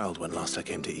was a child when last I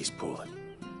came to Eastpool.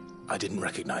 I didn't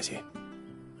recognize you.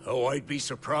 Oh, I'd be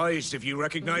surprised if you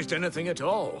recognized anything at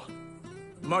all.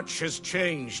 Much has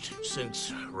changed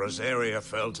since Rosaria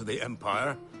fell to the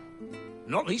Empire.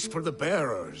 Not least for the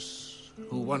bearers,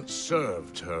 who once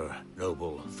served her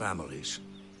noble families.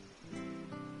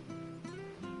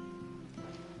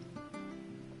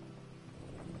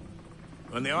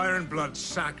 When the Ironbloods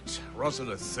sacked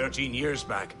Rosalith 13 years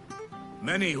back,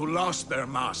 many who lost their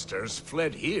masters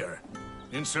fled here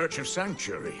in search of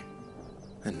sanctuary.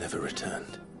 And never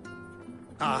returned.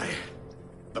 Aye.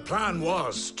 The plan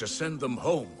was to send them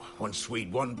home once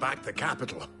we'd won back the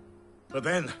capital. But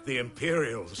then the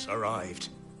Imperials arrived.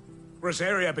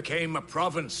 Rosaria became a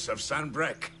province of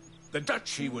Sanbreque. The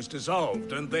duchy was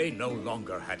dissolved, and they no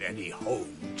longer had any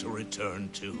home to return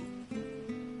to.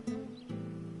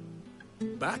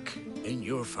 Back in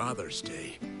your father's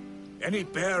day, any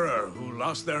bearer who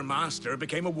lost their master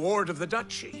became a ward of the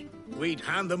duchy. We'd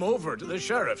hand them over to the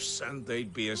sheriffs, and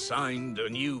they'd be assigned a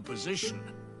new position.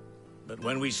 But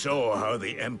when we saw how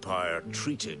the Empire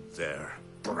treated their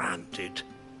branded,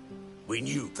 we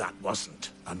knew that wasn't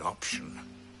an option.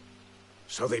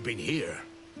 So they've been here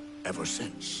ever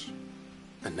since.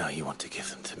 And now you want to give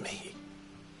them to me?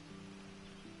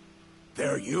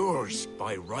 They're yours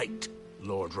by right,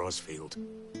 Lord Rosfield.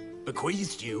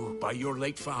 Bequeathed you by your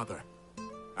late father.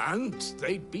 And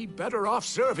they'd be better off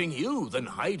serving you than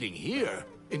hiding here.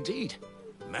 Indeed,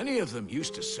 many of them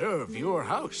used to serve your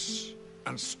house,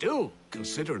 and still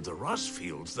considered the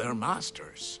Rosfields their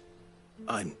masters.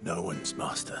 I'm no one's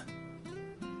master.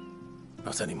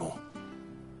 Not anymore.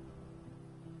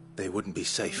 They wouldn't be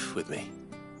safe with me.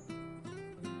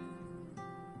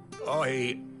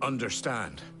 I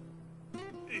understand.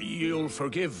 You'll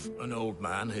forgive an old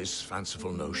man his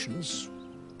fanciful notions.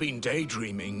 Been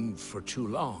daydreaming for too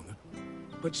long.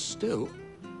 But still,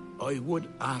 I would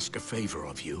ask a favor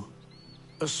of you.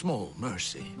 A small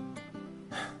mercy.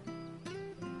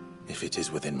 If it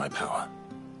is within my power.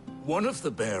 One of the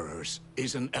bearers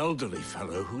is an elderly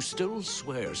fellow who still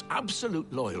swears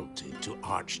absolute loyalty to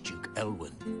Archduke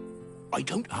Elwyn. I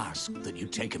don't ask that you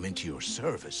take him into your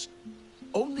service,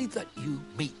 only that you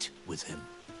meet with him.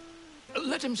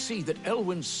 Let him see that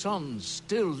Elwyn's son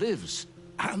still lives,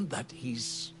 And that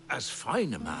he's as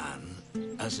fine a man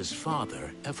as his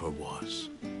father ever was.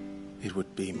 It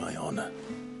would be my honor.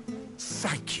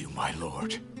 Thank you, my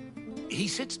lord. He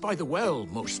sits by the well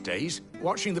most days,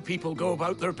 watching the people go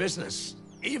about their business.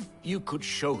 If you could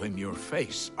show him your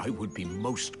face, I would be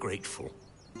most grateful.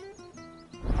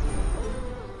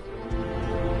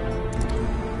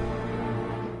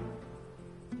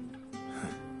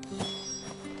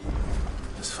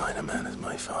 As fine a man as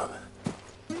my father.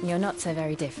 You're not so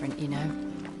very different, you know.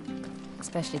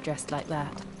 Especially dressed like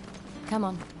that. Come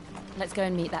on, let's go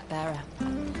and meet that bearer.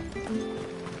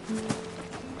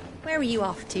 Where are you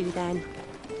off to, then?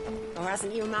 Or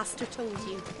hasn't your master told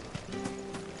you?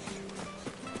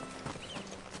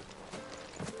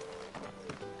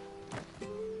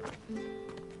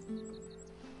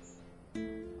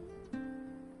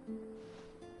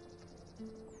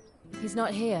 He's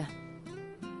not here.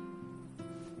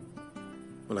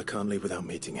 Well, I can't leave without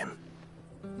meeting him.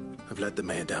 I've let the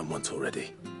mayor down once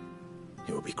already.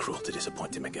 It would be cruel to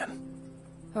disappoint him again.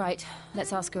 All right,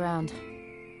 let's ask around.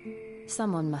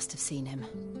 Someone must have seen him.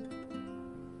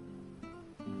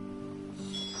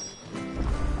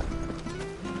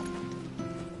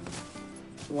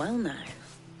 Well now,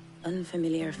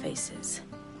 unfamiliar faces.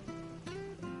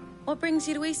 What brings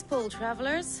you to Eastpool,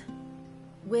 travellers?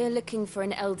 We're looking for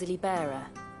an elderly bearer.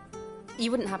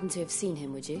 You wouldn't happen to have seen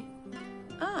him, would you?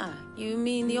 Ah, you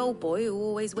mean the old boy who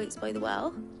always waits by the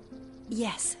well?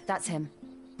 Yes, that's him.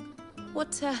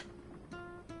 What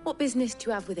business do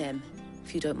you have with him,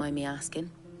 if you don't mind me asking?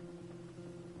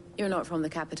 You're not from the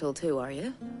capital too, are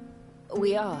you?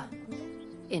 We are,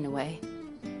 in a way.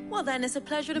 Well then, it's a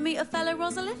pleasure to meet a fellow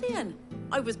Rosalithian.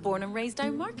 I was born and raised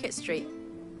down Market Street,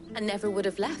 and never would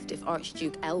have left if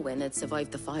Archduke Elwyn had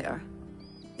survived the fire.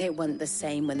 It wasn't the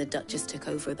same when the Duchess took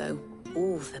over, though.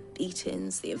 All the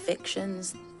beatings, the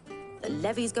evictions, the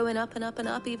levies going up and up and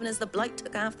up, even as the blight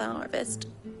took half the harvest.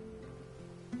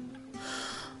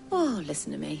 Oh,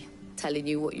 listen to me, telling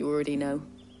you what you already know.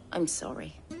 I'm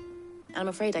sorry. And I'm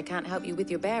afraid I can't help you with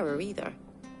your bearer either,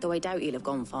 though I doubt he'll have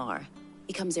gone far.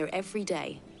 He comes here every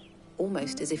day,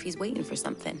 almost as if he's waiting for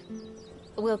something.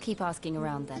 We'll keep asking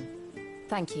around then.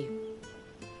 Thank you.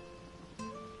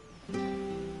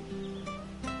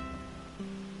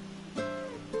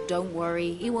 Don't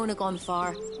worry, he won't have gone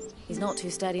far. He's not too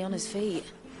steady on his feet.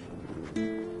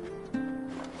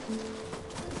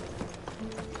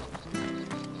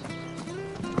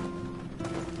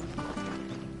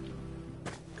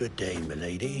 Good day,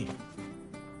 milady.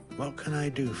 What can I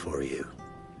do for you?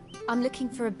 I'm looking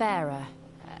for a bearer,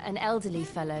 an elderly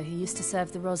fellow who used to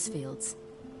serve the Rosfields.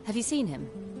 Have you seen him?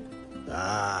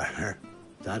 Ah,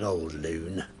 that old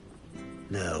loon.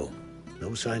 No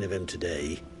sign of him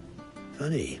today.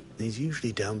 Funny, he's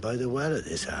usually down by the well at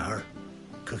this hour,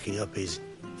 cooking up his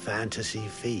fantasy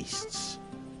feasts.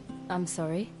 I'm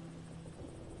sorry?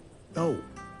 Oh,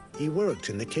 he worked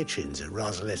in the kitchens at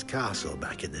Rosalith Castle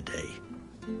back in the day.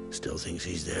 Still thinks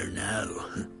he's there now.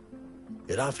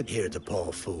 You'd often hear the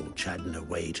poor fool chatting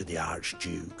away to the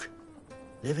Archduke.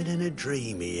 Living in a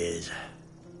dream he is.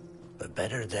 But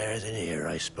better there than here,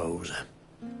 I suppose.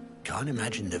 Can't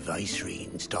imagine the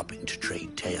Vicereine stopping to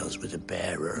trade tales with a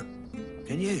bearer.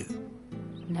 Can you?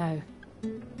 No.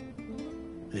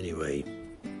 Anyway,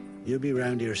 you'll be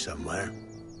round here somewhere.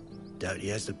 Doubt he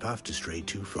has the puff to stray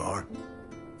too far.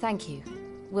 Thank you.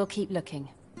 We'll keep looking.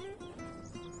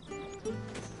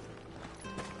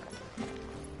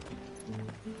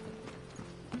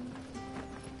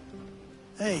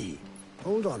 Hey,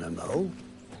 hold on a mo.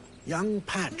 Young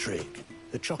Patrick,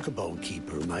 the chocobo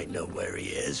keeper, might know where he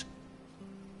is.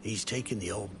 He's taken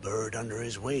the old bird under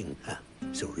his wing,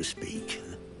 so to speak.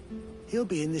 He'll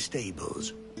be in the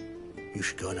stables. You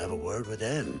should go and have a word with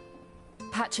him.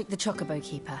 Patrick the chocobo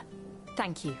keeper.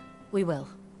 Thank you. We will.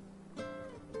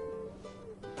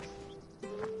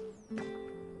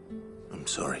 I'm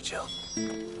sorry, Jill.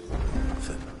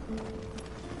 For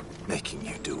making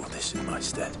you do all this in my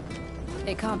stead.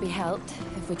 It can't be helped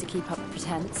if we're to keep up the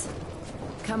pretense.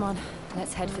 Come on,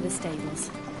 let's head for the stables.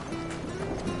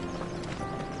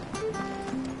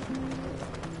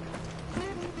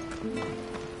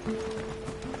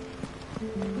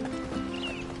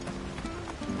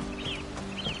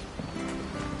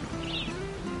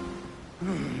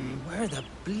 Where the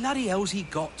bloody hell's he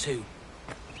got to?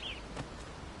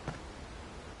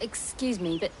 Excuse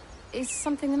me, but is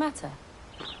something the matter?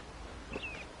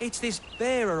 It's this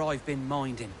bearer I've been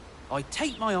minding. I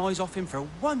take my eyes off him for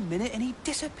 1 minute and he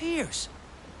disappears.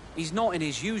 He's not in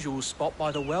his usual spot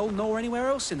by the well, nor anywhere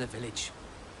else in the village.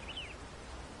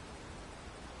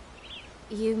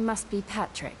 You must be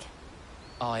Patrick.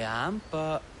 I am,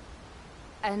 but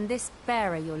And this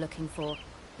bearer you're looking for,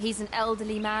 he's an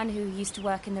elderly man who used to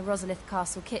work in the Rosalith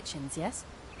Castle kitchens, yes?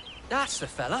 That's the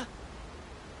fella.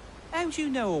 How'd you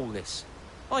know all this?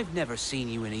 I've never seen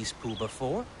you in Eastpool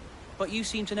before, but you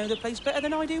seem to know the place better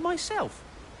than I do myself.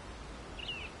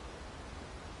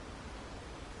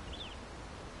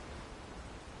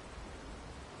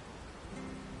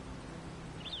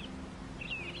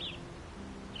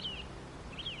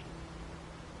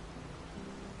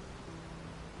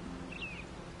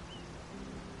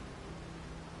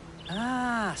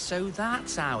 Ah, so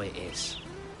that's how it is.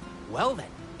 Well then,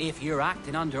 if you're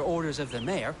acting under orders of the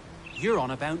mayor, you're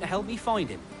on about to help me find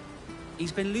him.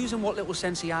 He's been losing what little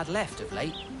sense he had left of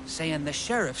late, saying the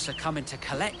sheriffs are coming to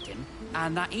collect him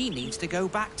and that he needs to go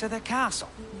back to the castle.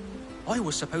 I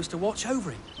was supposed to watch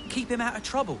over him, keep him out of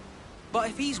trouble. But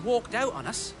if he's walked out on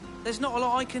us, there's not a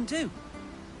lot I can do.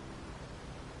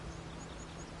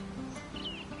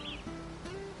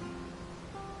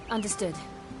 Understood.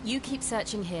 You keep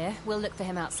searching here, we'll look for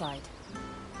him outside.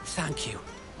 Thank you.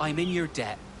 I'm in your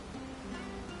debt.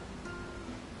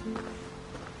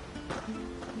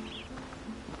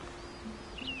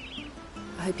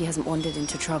 I hope he hasn't wandered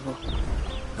into trouble.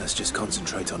 Let's just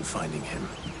concentrate on finding him.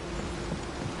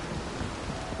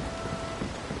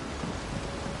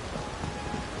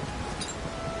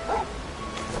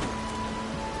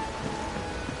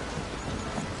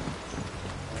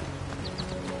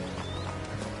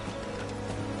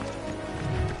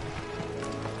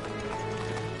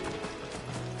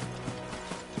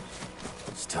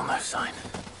 Still no sign.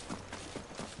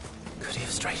 Could he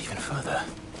have strayed even further?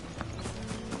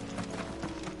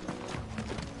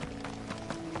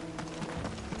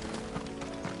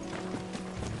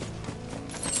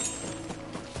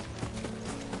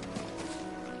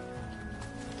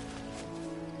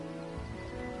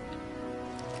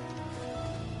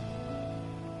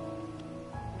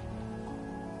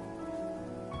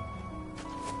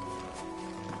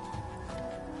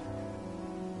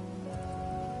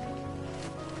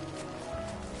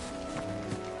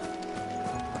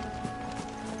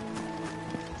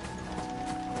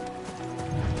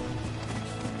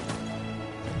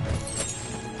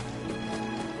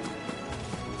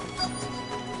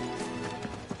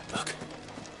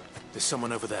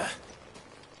 Someone over there.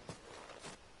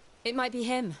 It might be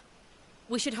him.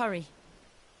 We should hurry.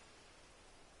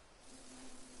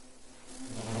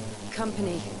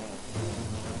 Company.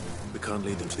 We can't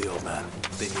lead them to the old man.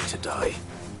 They need to die.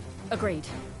 Agreed.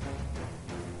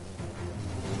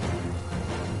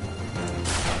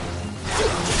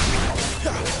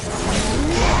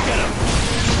 Get him!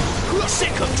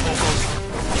 Sick of Torvald!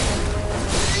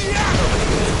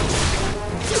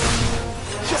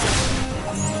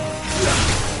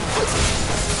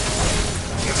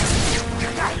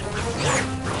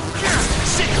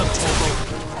 Sick of Torvald!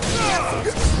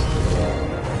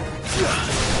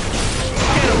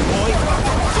 Get him, boy!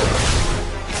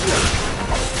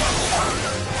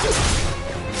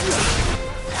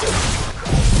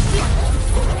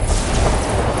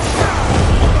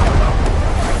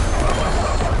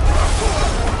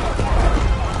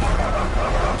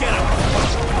 Get him!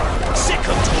 Sick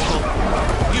of Torvald!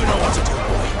 You know what to do,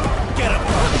 boy! Get him!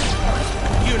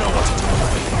 You know what to do,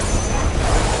 boy!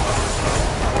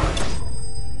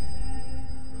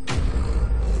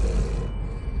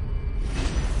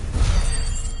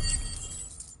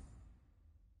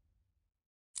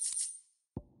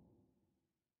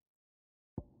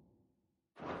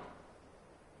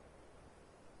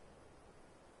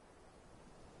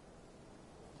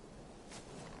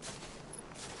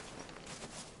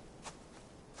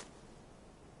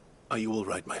 Are you all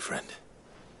right, my friend?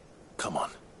 Come on.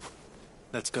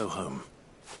 Let's go home.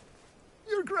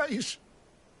 Your Grace,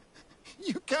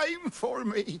 you came for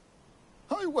me.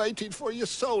 I waited for you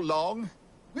so long,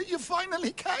 but you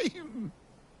finally came.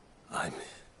 I'm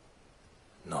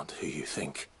not who you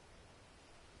think.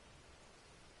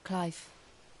 Clive.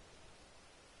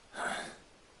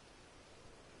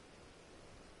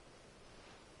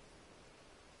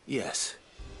 Yes.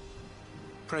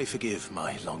 Pray forgive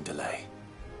my long delay.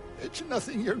 It's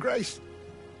nothing, Your Grace.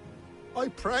 I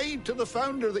prayed to the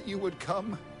Founder that you would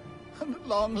come, and at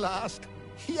long last,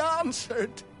 he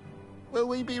answered. Will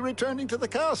we be returning to the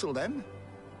castle, then?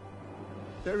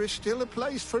 There is still a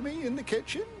place for me in the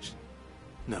kitchens?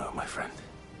 No, my friend.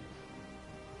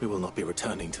 We will not be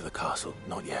returning to the castle,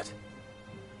 not yet.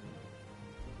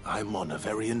 I'm on a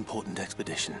very important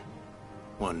expedition,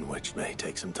 one which may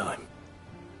take some time.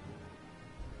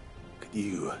 Could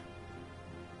you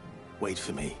wait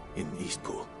for me in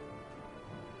Eastpool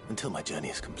until my journey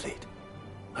is complete?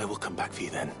 I will come back for you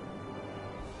then.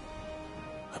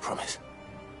 I promise.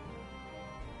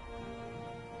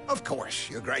 Of course,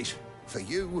 Your Grace. For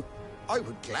you, I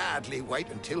would gladly wait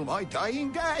until my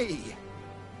dying day.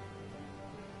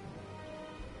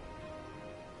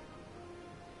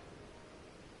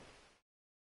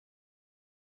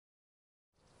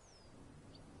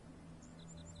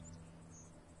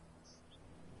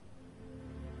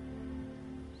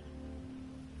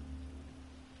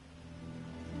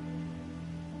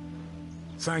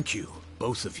 Thank you,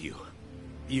 both of you.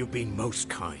 You've been most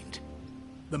kind.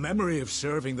 The memory of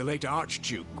serving the late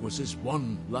Archduke was as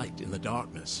one light in the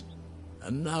darkness,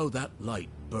 and now that light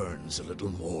burns a little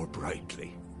more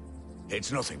brightly.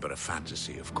 It's nothing but a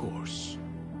fantasy, of course,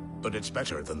 but it's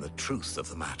better than the truth of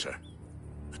the matter.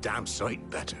 A damn sight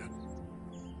better.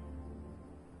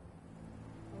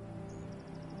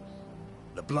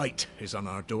 The Blight is on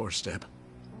our doorstep.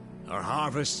 Our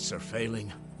harvests are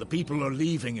failing. The people are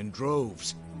leaving in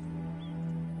droves.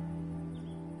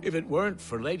 If it weren't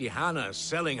for Lady Hannah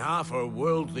selling half her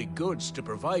worldly goods to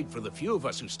provide for the few of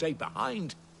us who stayed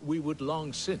behind, we would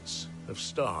long since have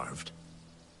starved.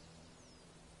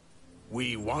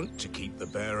 We want to keep the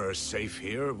bearers safe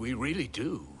here, we really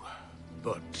do.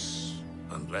 But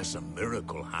unless a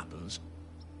miracle happens,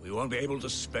 we won't be able to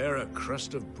spare a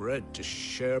crust of bread to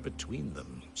share between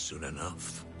them soon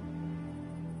enough.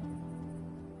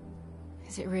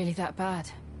 Is it really that bad?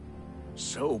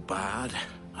 So bad,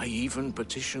 I even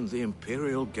petitioned the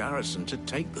Imperial garrison to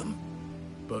take them.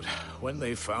 But when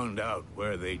they found out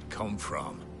where they'd come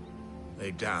from,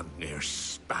 they damn near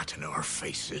spat in our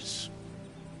faces.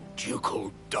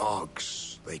 Ducal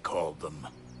dogs, they called them.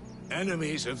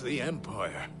 Enemies of the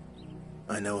Empire.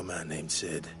 I know a man named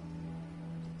Cid,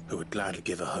 who would gladly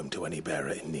give a home to any bearer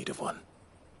in need of one.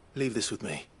 Leave this with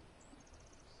me.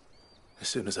 As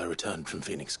soon as I return from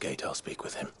Phoenix Gate, I'll speak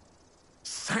with him.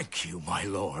 Thank you, my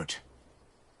lord.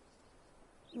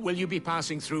 Will you be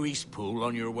passing through Eastpool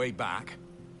on your way back?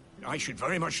 I should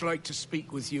very much like to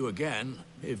speak with you again,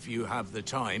 if you have the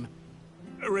time,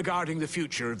 regarding the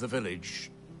future of the village,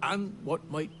 and what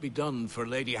might be done for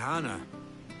Lady Hannah,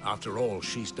 after all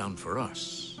she's done for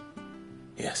us.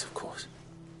 Yes, of course.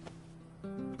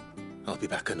 I'll be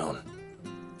back anon.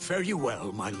 Fare you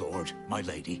well, my lord, my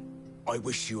lady. I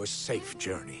wish you a safe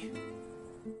journey.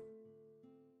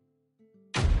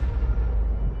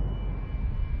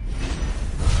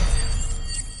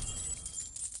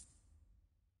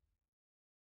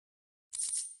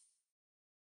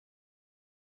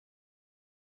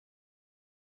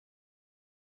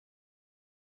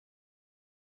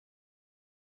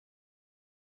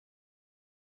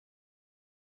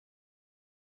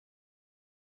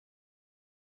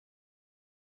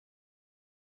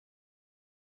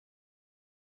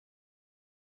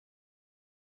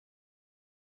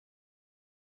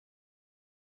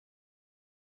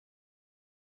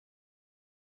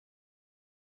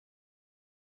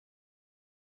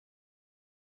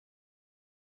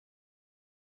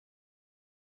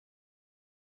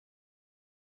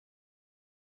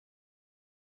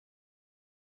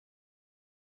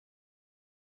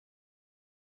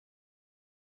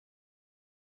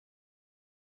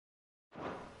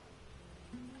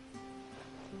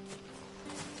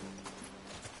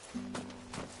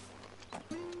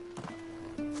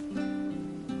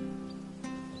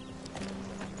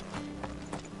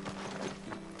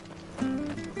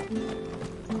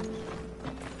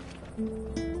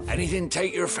 Anything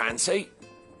take your fancy?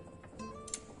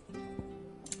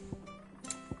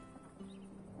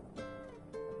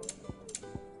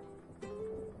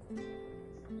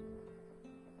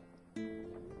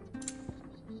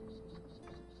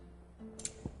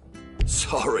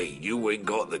 Sorry, you ain't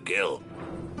got the gill.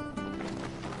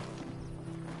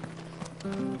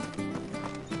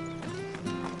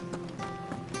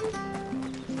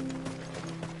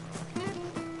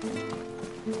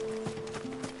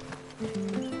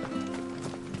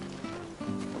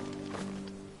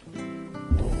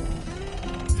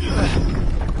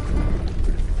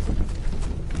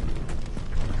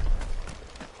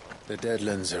 The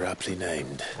Deadlands are aptly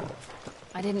named.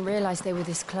 I didn't realize they were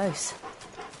this close.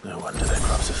 No wonder their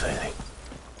crops are failing.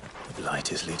 The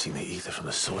Blight is leaching the ether from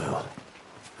the soil.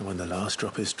 And when the last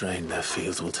drop is drained, their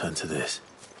fields will turn to this.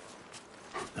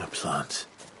 No plants,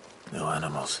 no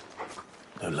animals,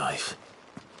 no life.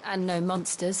 And no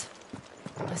monsters.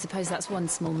 I suppose that's one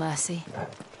small mercy.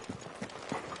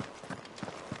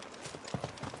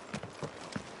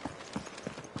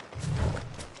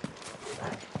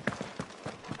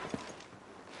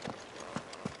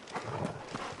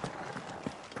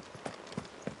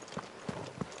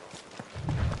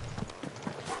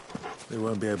 They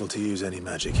won't be able to use any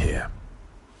magic here.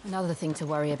 Another thing to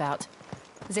worry about.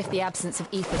 As if the absence of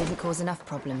ether didn't cause enough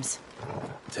problems.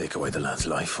 Take away the lad's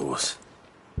life force,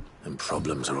 and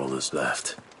problems are all that's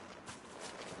left.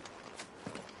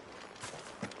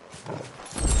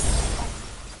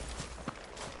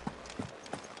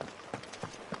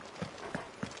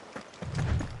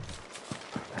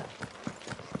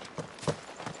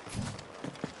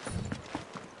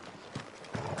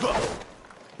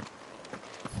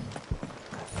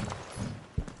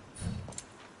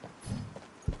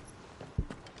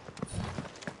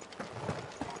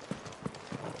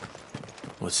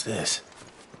 What's this?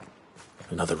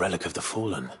 Another relic of the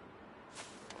Fallen.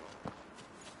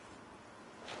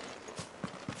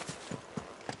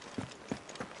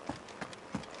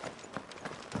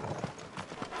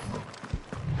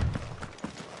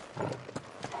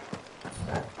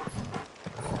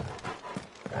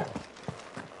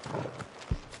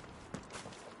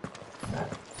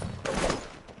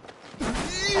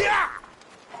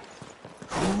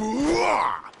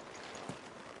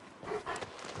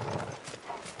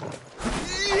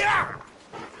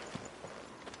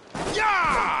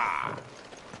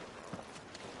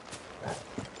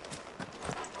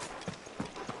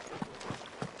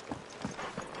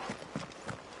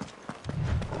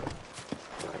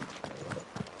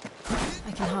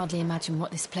 I can hardly imagine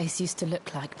what this place used to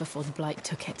look like before the Blight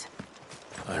took it.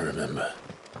 I remember.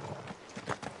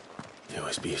 It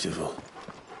was beautiful.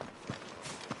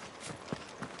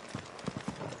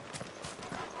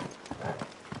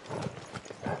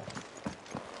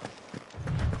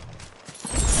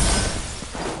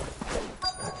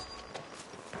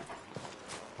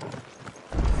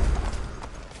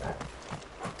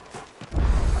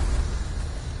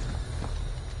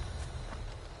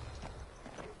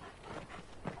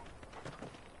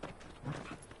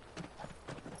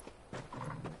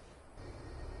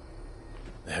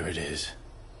 There it is.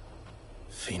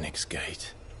 Phoenix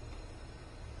Gate.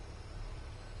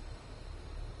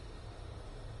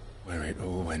 Where it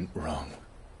all went wrong.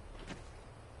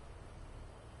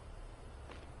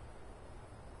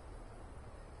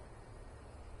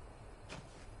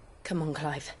 Come on,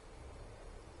 Clive.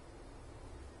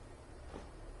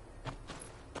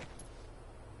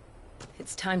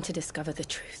 It's time to discover the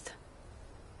truth.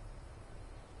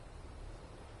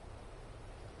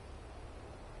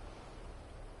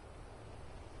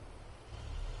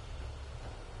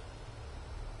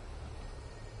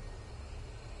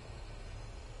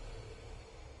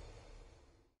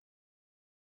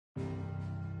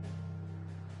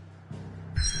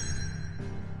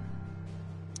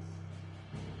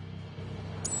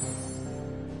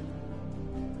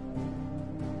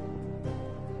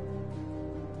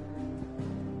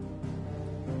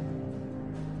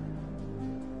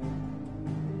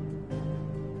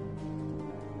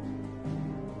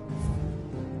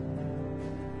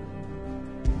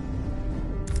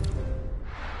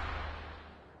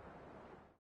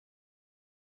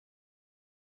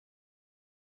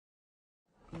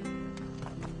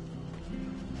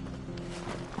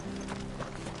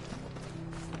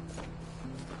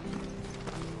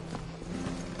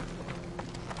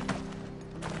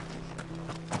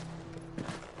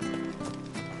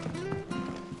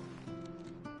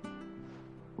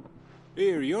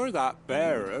 Here, you're that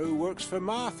bearer who works for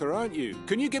Martha, aren't you?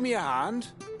 Can you give me a hand?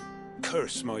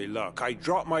 Curse my luck, I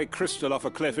dropped my crystal off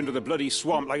a cliff into the bloody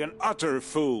swamp like an utter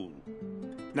fool.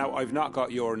 Now, I've not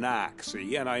got your knack,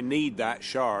 see, and I need that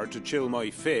shard to chill my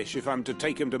fish if I'm to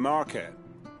take him to market.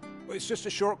 It's just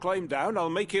a short climb down, I'll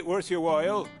make it worth your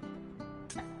while.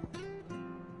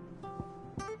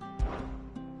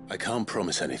 I can't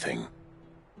promise anything.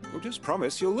 Well, just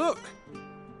promise you'll look.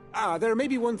 Ah, there may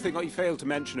be one thing I failed to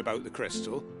mention about the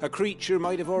crystal. A creature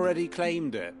might have already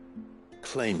claimed it.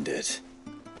 Claimed it?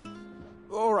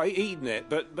 All right, eaten it,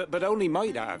 but only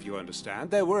might have, you understand.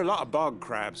 There were a lot of bog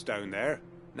crabs down there.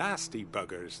 Nasty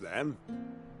buggers, them.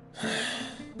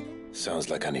 Sounds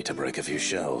like I need to break a few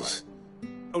shells.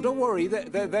 Oh, don't worry,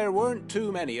 there weren't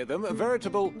too many of them. A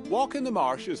veritable walk in the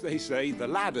marsh, as they say, the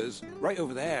ladders, right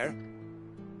over there.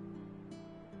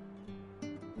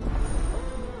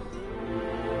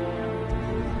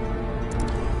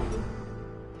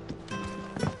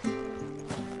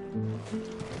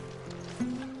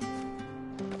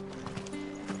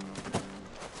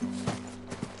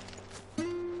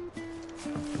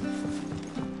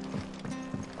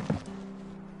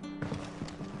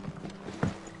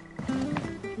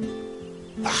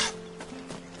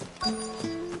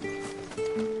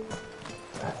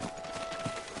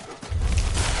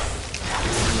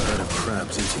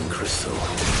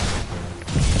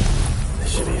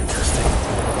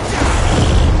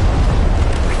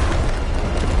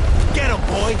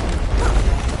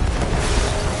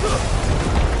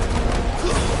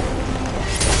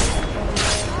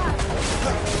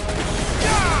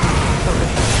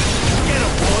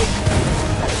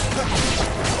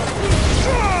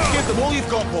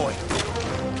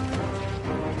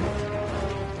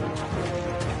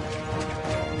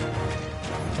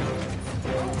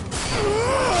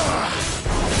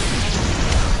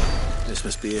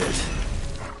 This must be it.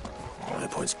 No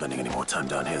point spending any more time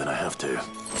down here than I have to.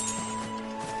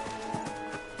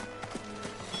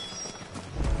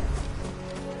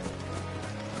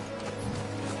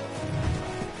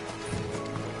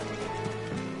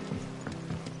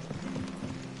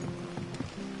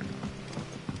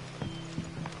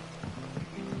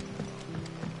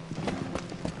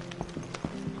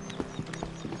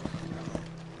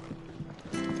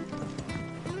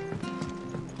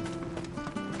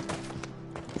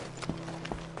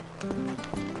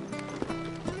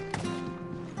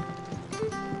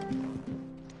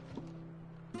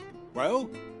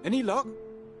 Well, any luck?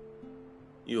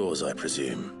 Yours, I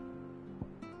presume.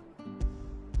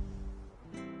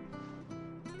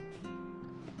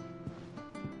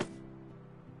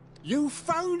 You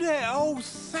found it! Oh,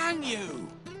 thank you!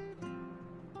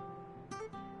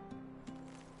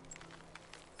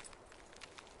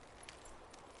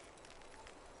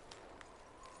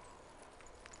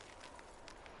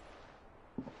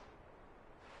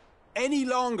 Any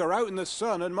longer out in the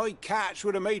sun and my catch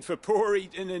would have made for poor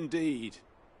eating indeed.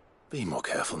 Be more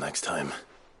careful next time.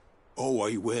 Oh,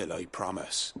 I will, I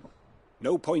promise.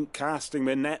 No point casting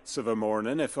my nets of a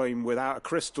morning if I'm without a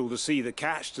crystal to see the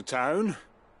catch to town.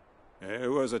 There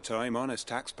was a time honest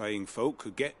tax-paying folk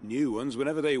could get new ones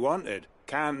whenever they wanted.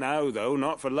 Can't now, though,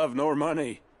 not for love nor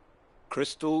money.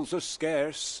 Crystals are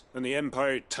scarce, and the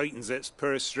Empire tightens its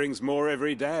purse strings more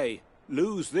every day.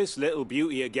 Lose this little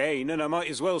beauty again, and I might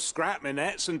as well scrap my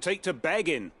nets and take to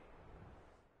begging.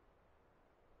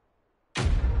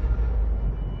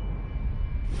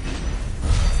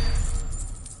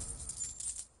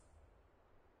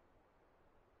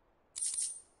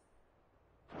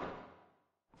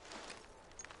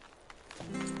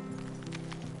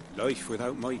 Life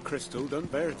without my crystal don't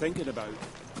bear thinking about.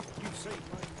 You saved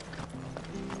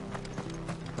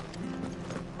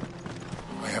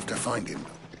I have to find him.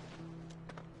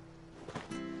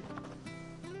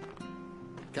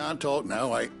 Can't talk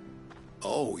now,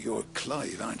 Oh, you're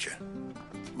Clive, aren't you?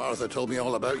 Martha told me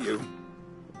all about you.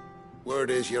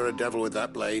 Word is you're a devil with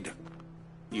that blade.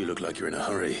 You look like you're in a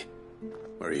hurry.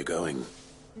 Where are you going?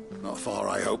 Not far,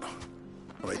 I hope.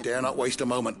 But I dare not waste a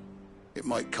moment. It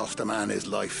might cost a man his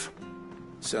life.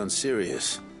 Sounds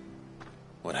serious.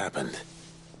 What happened?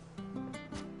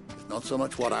 It's not so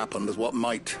much what happened as what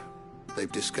might.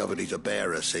 They've discovered he's a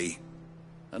bearer, see?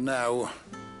 And now,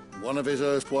 one of his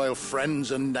erstwhile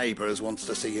friends and neighbours wants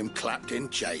to see him clapped in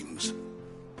chains.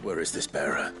 Where is this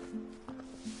bearer?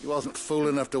 He wasn't fool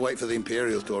enough to wait for the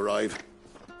Imperials to arrive.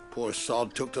 Poor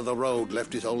sod took to the road,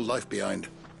 left his whole life behind.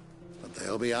 But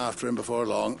they'll be after him before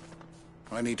long.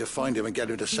 I need to find him and get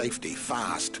him to safety,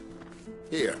 fast.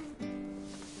 Here,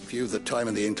 if you've the time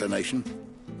and the inclination,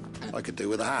 I could do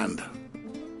with a hand.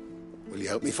 Will you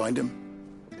help me find him?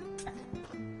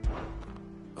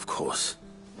 Of course.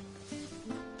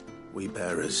 We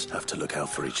bearers have to look out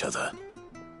for each other.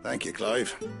 Thank you,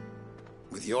 Clive.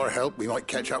 With your help, we might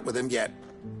catch up with him yet.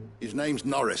 His name's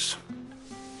Norris.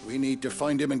 We need to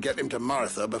find him and get him to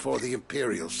Martha before the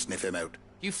Imperials sniff him out.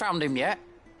 You found him yet?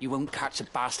 You won't catch a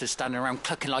bastard standing around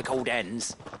clucking like old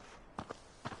hens.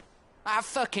 That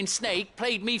fucking snake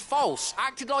played me false,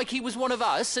 acted like he was one of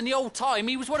us, and the whole time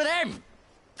he was one of them.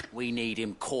 We need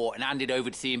him caught and handed over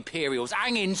to the Imperials.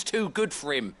 Hanging's too good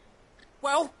for him.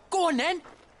 Well, go on then.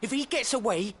 If he gets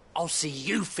away, I'll see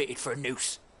you fitted for a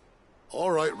noose. All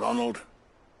right, Ronald.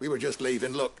 We were just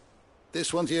leaving. Look,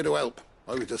 this one's here to help.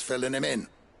 I was just filling him in.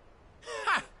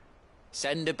 Ha!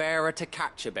 Send a bearer to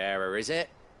catch a bearer, is it?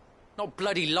 Not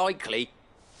bloody likely.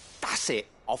 That's it.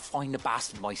 I'll find the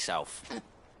bastard myself.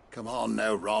 Come on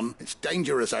now, Ron. It's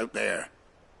dangerous out there.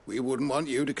 We wouldn't want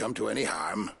you to come to any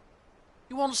harm.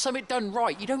 You want something done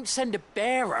right, you don't send a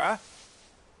bearer.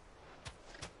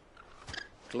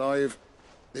 Clive,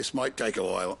 this might take a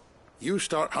while. You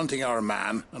start hunting our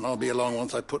man, and I'll be along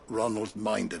once I put Ronald's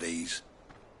mind at ease.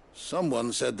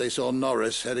 Someone said they saw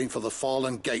Norris heading for the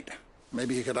Fallen Gate.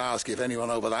 Maybe you could ask if anyone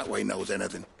over that way knows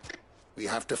anything. We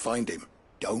have to find him.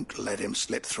 Don't let him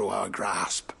slip through our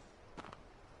grasp.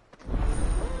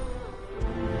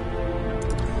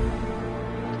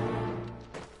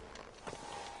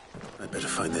 I'd better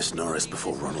find this Norris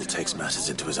before Ronald takes matters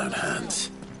into his own hands.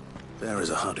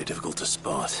 Bearers are hardly difficult to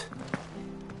spot.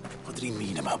 What did he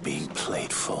mean about being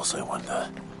played false, I wonder?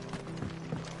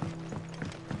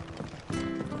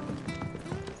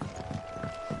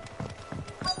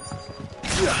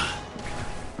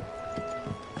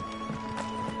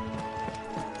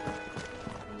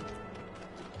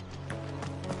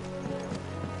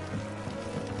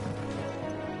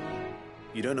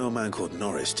 You don't know a man called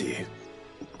Norris, do you?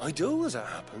 I do, as it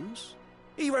happens.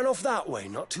 He ran off that way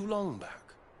not too long back.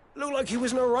 Looked like he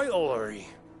was in a right old hurry.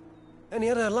 And he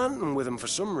had a lantern with him for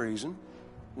some reason.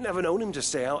 Never known him to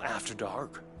stay out after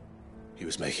dark. He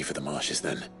was making for the marshes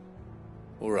then.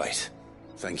 All right.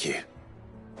 Thank you.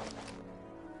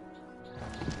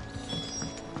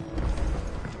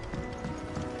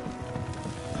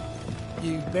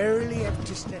 You barely have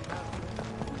to step out.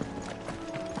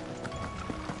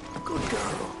 Good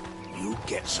girl. You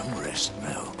get some rest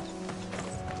now.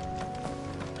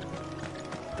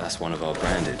 That's one of our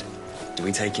branded. Do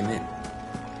we take him in?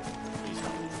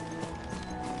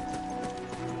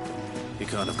 He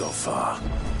can't have got far.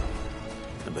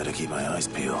 I better keep my eyes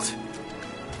peeled.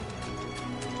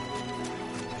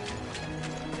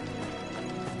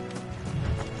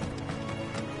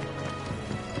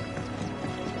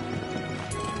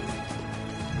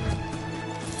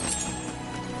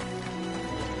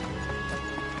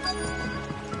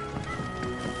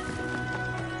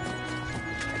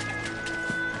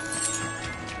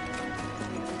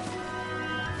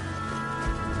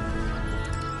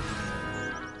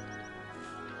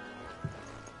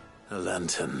 A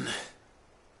lantern.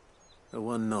 The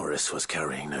one Norris was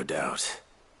carrying, no doubt.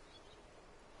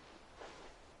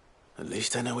 At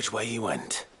least I know which way he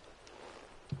went.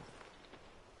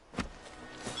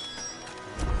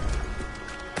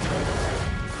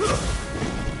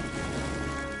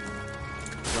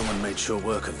 Someone made sure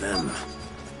work of them.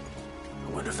 I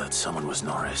wonder if that someone was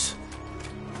Norris.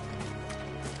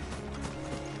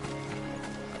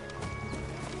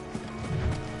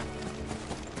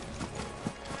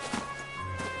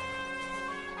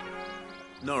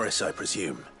 Norris, I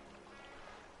presume.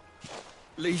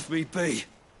 Leave me be.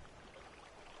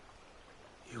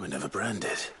 You were never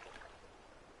branded.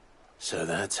 So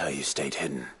that's how you stayed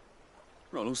hidden.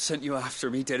 Ronald sent you after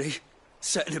me, did he?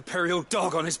 Set an Imperial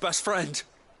dog on his best friend.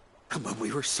 And when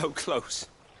we were so close.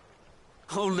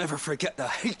 I'll never forget the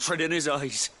hatred in his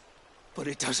eyes. But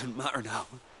it doesn't matter now.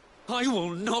 I will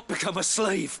not become a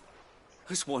slave.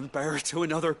 As one bearer to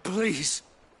another, please.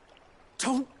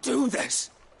 Don't do this.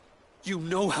 You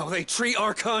know how they treat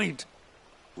our kind.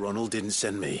 Ronald didn't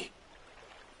send me.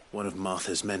 One of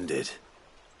Martha's men did.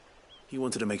 He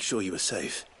wanted to make sure you were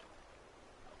safe.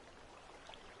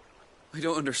 I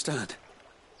don't understand.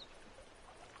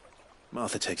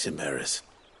 Martha takes in bearers.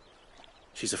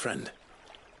 She's a friend.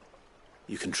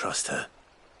 You can trust her.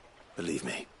 Believe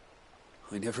me.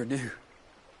 I never knew.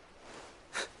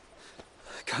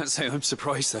 I can't say I'm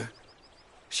surprised, though.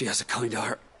 She has a kind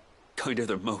heart. Kinder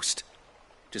than most.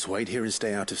 Just wait here and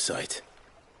stay out of sight.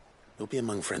 You'll be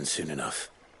among friends soon enough.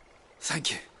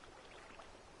 Thank you.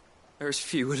 There's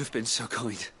few would have been so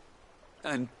kind.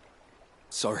 And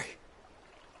sorry.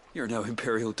 You're no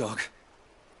Imperial dog.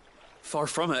 Far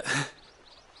from it.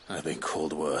 I've been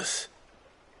called worse.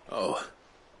 Oh,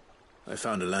 I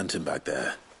found a lantern back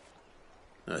there.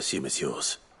 I assume it's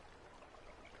yours.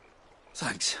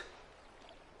 Thanks.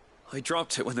 I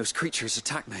dropped it when those creatures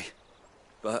attacked me.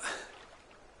 But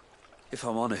if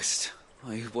I'm honest,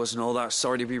 I wasn't all that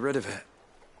sorry to be rid of it.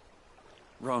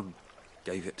 Ron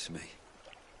gave it to me.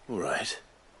 All right.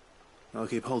 I'll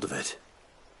keep hold of it.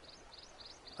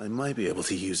 I might be able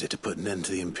to use it to put an end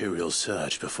to the Imperial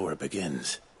surge before it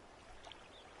begins.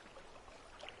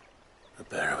 A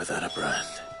bearer without a brand.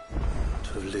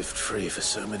 To have lived free for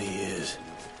so many years.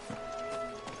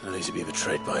 Only to be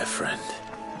betrayed by a friend.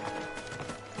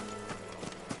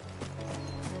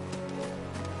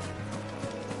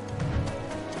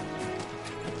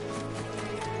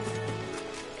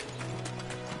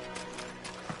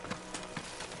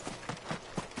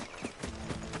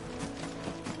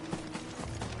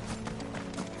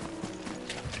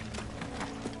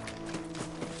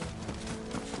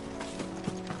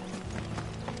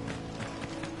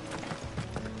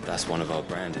 That's one of our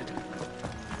branded.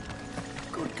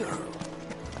 Good girl.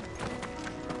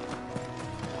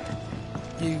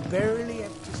 You barely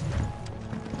have to step.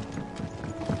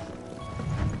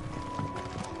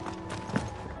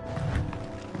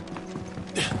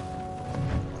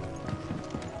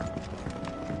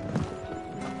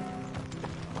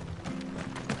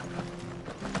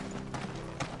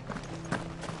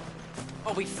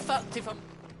 I'll be fucked if I'm...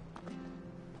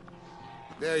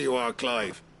 There you are,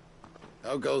 Clive.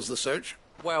 How goes the search?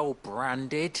 Well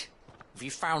branded. Have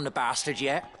you found the bastard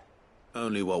yet?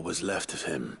 Only what was left of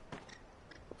him.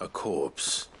 A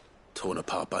corpse, torn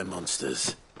apart by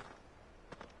monsters.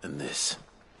 And this.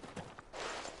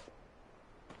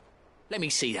 Let me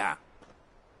see that.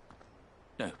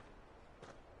 No.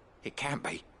 It can't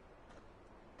be.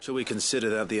 Shall we consider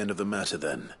that the end of the matter,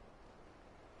 then?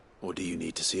 Or do you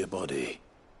need to see a body?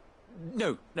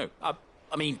 No.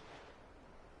 I mean...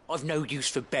 I've no use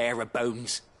for bearer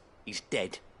bones. He's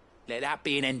dead. Let that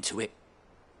be an end to it.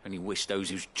 Only wish those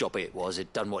whose job it was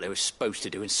had done what they were supposed to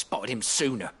do and spotted him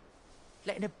sooner.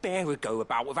 Letting a bearer go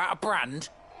about without a brand?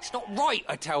 It's not right,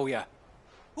 I tell you.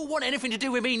 Who'll want anything to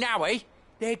do with me now, eh?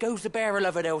 There goes the bearer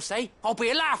lover, they'll say. I'll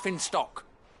be a laughing stock.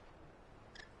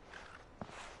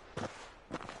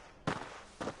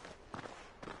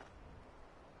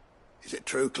 Is it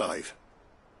true, Clive?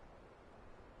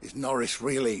 Is Norris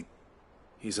really...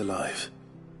 He's alive.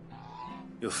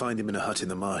 You'll find him in a hut in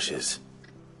the marshes.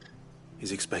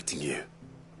 He's expecting you.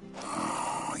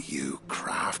 Oh, you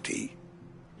crafty.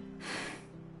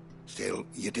 Still,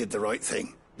 you did the right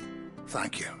thing.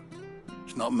 Thank you.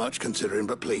 It's not much considering,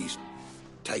 but please,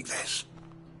 take this.